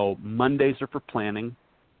 So Mondays are for planning,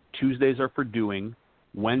 Tuesdays are for doing,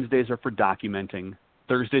 Wednesdays are for documenting,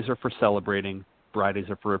 Thursdays are for celebrating, Fridays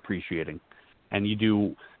are for appreciating. And you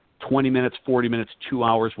do 20 minutes, 40 minutes, 2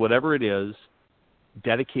 hours, whatever it is,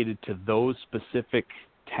 dedicated to those specific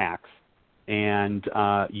tasks, and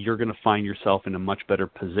you're going to find yourself in a much better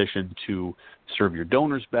position to serve your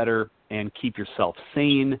donors better and keep yourself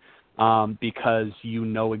sane because you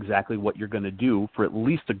know exactly what you're going to do for at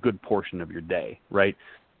least a good portion of your day, right?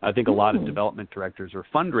 I think a lot of development directors or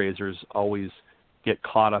fundraisers always get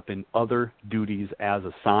caught up in other duties as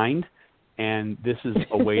assigned, and this is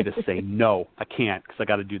a way to say, no, I can't because I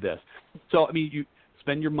got to do this. So, I mean, you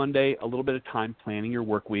spend your Monday a little bit of time planning your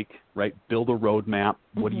work week, right? Build a roadmap.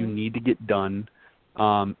 What do you need to get done?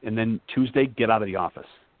 And then Tuesday, get out of the office.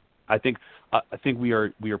 I think we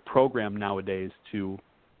are programmed nowadays to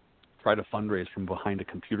try to fundraise from behind a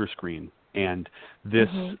computer screen, and this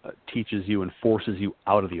teaches you and forces you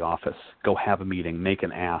out of the office. Go have a meeting, make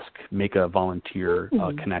an ask, make a volunteer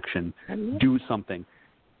connection, do something.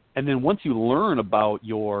 And then once you learn about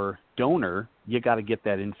your donor, you got to get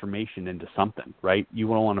that information into something, right? You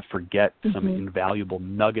don't want to forget some invaluable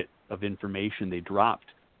nugget of information they dropped.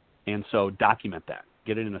 And so document that.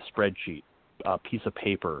 Get it in a spreadsheet, a piece of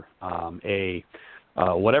paper,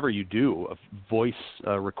 whatever you do, a voice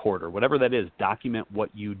recorder, whatever that is, document what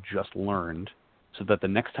you just learned so that the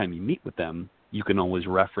next time you meet with them, you can always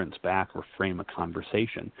reference back or frame a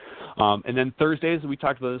conversation. And then Thursdays, we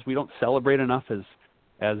talked about this, we don't celebrate enough as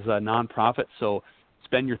a nonprofit, so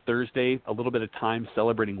spend your Thursday a little bit of time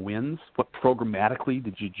celebrating wins. What programmatically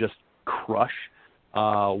did you just crush?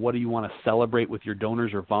 What do you want to celebrate with your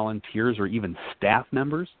donors or volunteers or even staff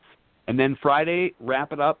members? And then Friday,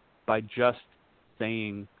 wrap it up by just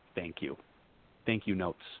saying thank you. Thank you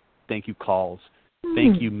notes, thank you calls,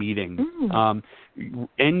 thank you meetings.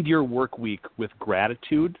 End your work week with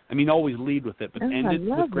gratitude. I mean, always lead with it, but end it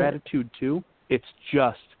with gratitude too. It's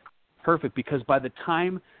just perfect, because by the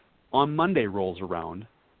time on Monday rolls around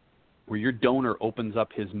where your donor opens up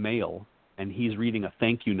his mail and he's reading a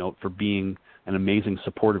thank you note for being an amazing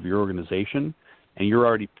support of your organization, and you're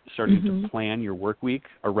already starting to plan your work week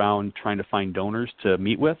around trying to find donors to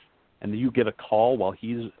meet with, and then you get a call while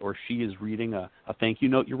he's or she is reading a thank you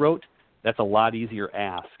note you wrote, that's a lot easier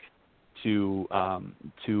ask to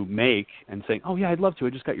make and saying, oh, yeah, I'd love to. I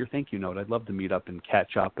just got your thank you note. I'd love to meet up and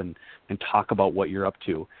catch up and talk about what you're up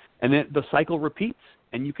to. And then the cycle repeats,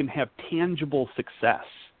 and you can have tangible success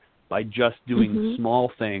by just doing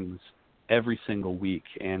small things every single week.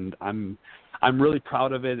 And I'm really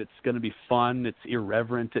proud of it. It's going to be fun. It's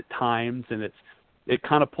irreverent at times, and it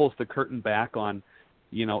kind of pulls the curtain back on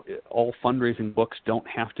all fundraising books don't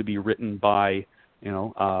have to be written by,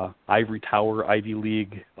 ivory tower, Ivy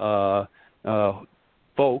League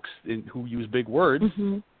folks who use big words.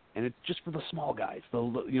 Mm-hmm. And it's just for the small guys,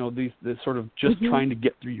 the sort of just trying to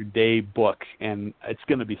get through your day book, and it's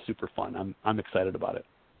going to be super fun. I'm excited about it.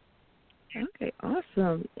 Okay,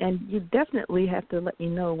 awesome. And you definitely have to let me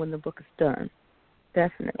know when the book is done.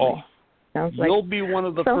 Definitely. Oh, sounds you'll be one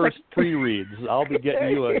of the first pre-reads. I'll be getting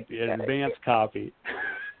you an advance copy.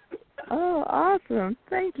 Oh, awesome.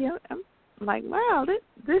 Thank you. I'm like, wow,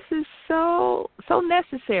 this is so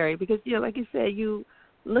necessary because, like you said, you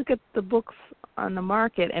look at the books on the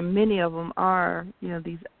market, and many of them are,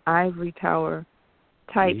 these ivory tower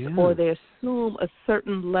types, or they assume a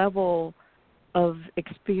certain level of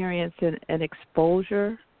experience and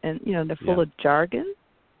exposure, and, they're full of jargon.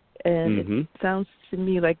 And it sounds to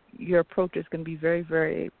me like your approach is going to be very,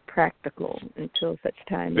 very practical until such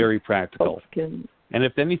time. Very practical. And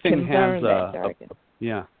if anything has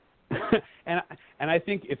and I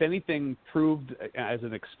think if anything proved as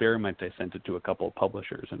an experiment, I sent it to a couple of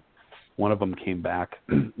publishers, and one of them came back,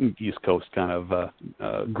 East Coast kind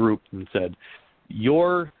of group, and said,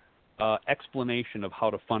 your explanation of how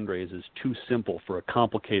to fundraise is too simple for a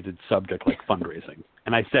complicated subject like fundraising.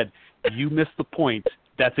 And I said, you missed the point.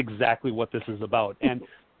 That's exactly what this is about. And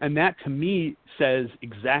that to me says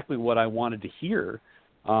exactly what I wanted to hear,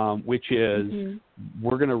 which is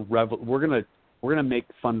we're gonna make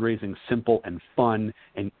fundraising simple and fun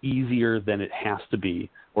and easier than it has to be,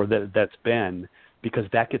 or that's been, because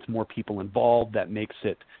that gets more people involved. That makes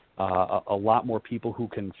it a lot more people who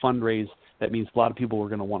can fundraise. That means a lot of people are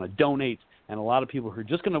going to want to donate, and a lot of people who are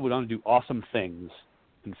just going to want to do awesome things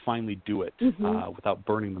and finally do it without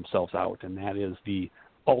burning themselves out. And that is the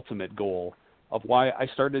ultimate goal of why I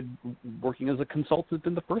started working as a consultant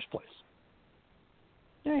in the first place.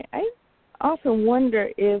 Right. I often wonder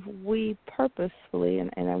if we purposefully,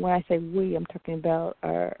 and when I say we, I'm talking about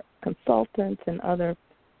our consultants and other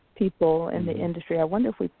people in the industry, I wonder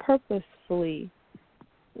if we purposefully,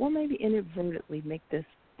 or maybe inadvertently, make this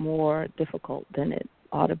more difficult than it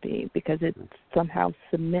ought to be, because it somehow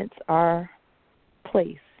cements our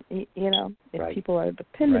place. If people are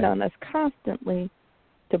dependent on us constantly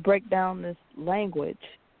to break down this language,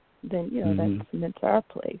 then, that cements our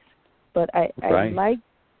place. But I like,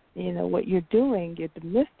 what you're doing. You're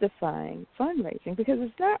demystifying fundraising, because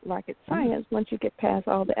it's not rocket science once you get past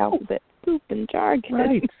all the alphabet soup and jargon.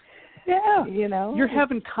 Right. Yeah. You're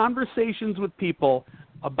having conversations with people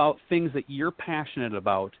about things that you're passionate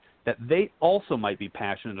about, that they also might be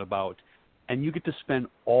passionate about, and you get to spend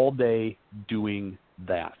all day doing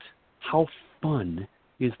that. How fun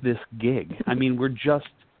is this gig? I mean, we're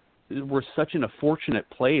such in a fortunate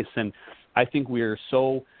place, and I think we're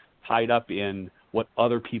so tied up in what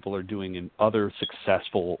other people are doing and other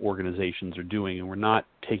successful organizations are doing, and we're not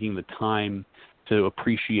taking the time to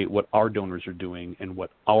appreciate what our donors are doing and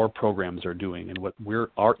what our programs are doing and what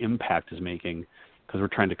our impact is making, because we're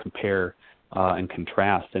trying to compare and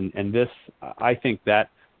contrast. And this, I think that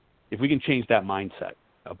if we can change that mindset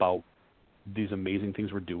about these amazing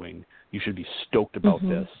things we're doing, you should be stoked about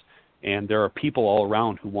this. And there are people all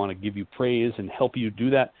around who want to give you praise and help you do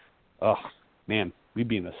that. Oh, man, we'd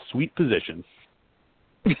be in a sweet position.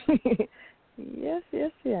 Yes.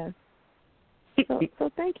 So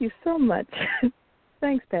thank you so much.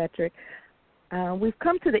 Thanks, Patrick. We've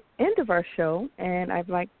come to the end of our show, and I'd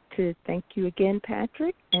like to thank you again,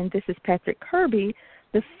 Patrick. And this is Patrick Kirby,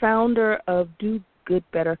 the founder of Do Good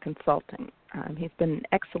Better Consulting. He's been an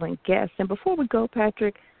excellent guest. And before we go,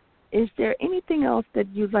 Patrick, is there anything else that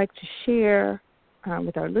you'd like to share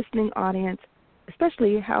with our listening audience,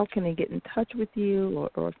 especially how can they get in touch with you,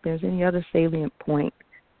 or if there's any other salient point?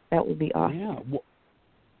 That would be awesome. Yeah.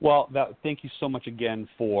 Well, thank you so much again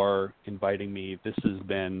for inviting me. This has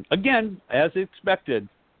been, again, as expected,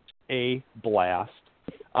 a blast.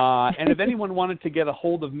 And if anyone wanted to get a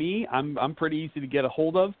hold of me, I'm pretty easy to get a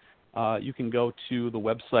hold of. You can go to the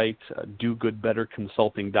website,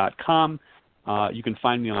 dogoodbetterconsulting.com. You can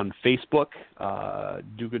find me on Facebook,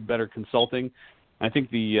 Do Good Better Consulting. I think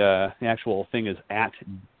the actual thing is at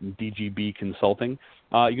DGB Consulting.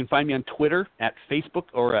 You can find me on Twitter, at Facebook,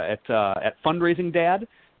 or at Fundraising Dad.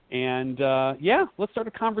 And, let's start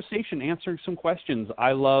a conversation, answering some questions.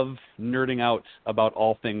 I love nerding out about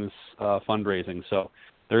all things fundraising. So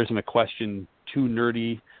there isn't a question too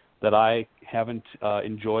nerdy that I haven't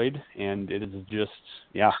enjoyed. And it is just,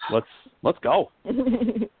 let's go.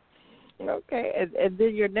 Okay. And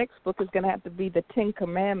then your next book is going to have to be the 10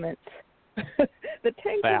 Commandments. The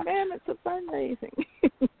 10 Commandments of fundraising.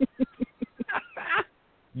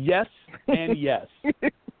 Yes and yes.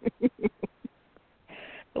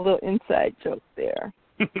 A little inside joke there.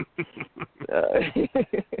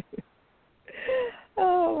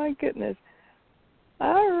 Oh, my goodness.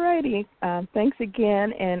 All righty. Thanks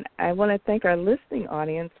again, and I want to thank our listening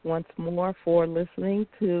audience once more for listening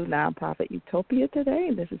to Nonprofit Utopia today.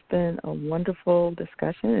 This has been a wonderful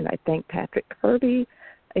discussion, and I thank Patrick Kirby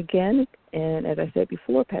again. And as I said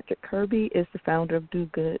before, Patrick Kirby is the founder of Do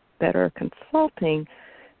Good Better Consulting.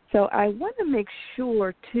 So I want to make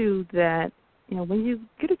sure, too, that, you know, when you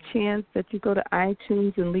get a chance that you go to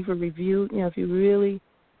iTunes and leave a review, you know, if you really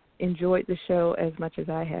enjoyed the show as much as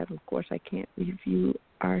I have. Of course, I can't review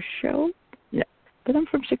our show, but I'm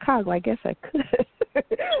from Chicago. I guess I could,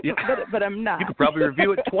 yeah. but I'm not. You could probably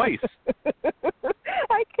review it twice.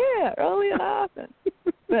 I can, early and often,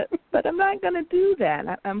 but I'm not going to do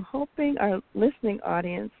that. I'm hoping our listening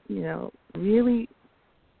audience, you know, really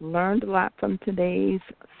learned a lot from today's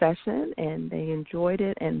session, and they enjoyed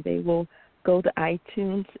it, and they will go to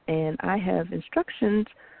iTunes, and I have instructions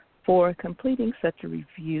for completing such a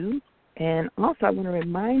review. And also I want to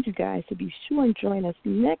remind you guys to be sure and join us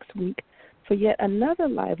next week for yet another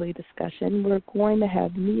lively discussion. We're going to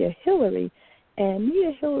have Mia Hillary, and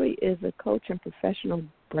Mia Hillary is a coach and professional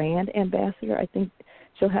brand ambassador. I think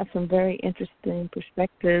she'll have some very interesting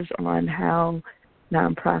perspectives on how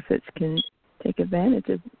nonprofits can take advantage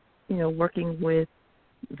of, you know, working with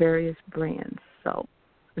various brands. So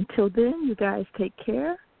until then, you guys take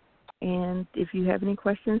care. And if you have any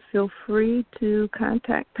questions, feel free to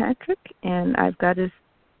contact Patrick. And I've got his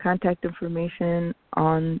contact information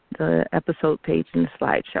on the episode page in the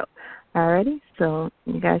slideshow. All righty? So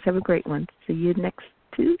you guys have a great one. See you next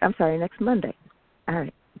Monday. All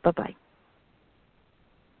right. Bye-bye.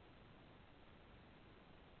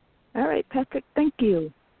 All right, Patrick, thank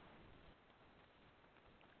you.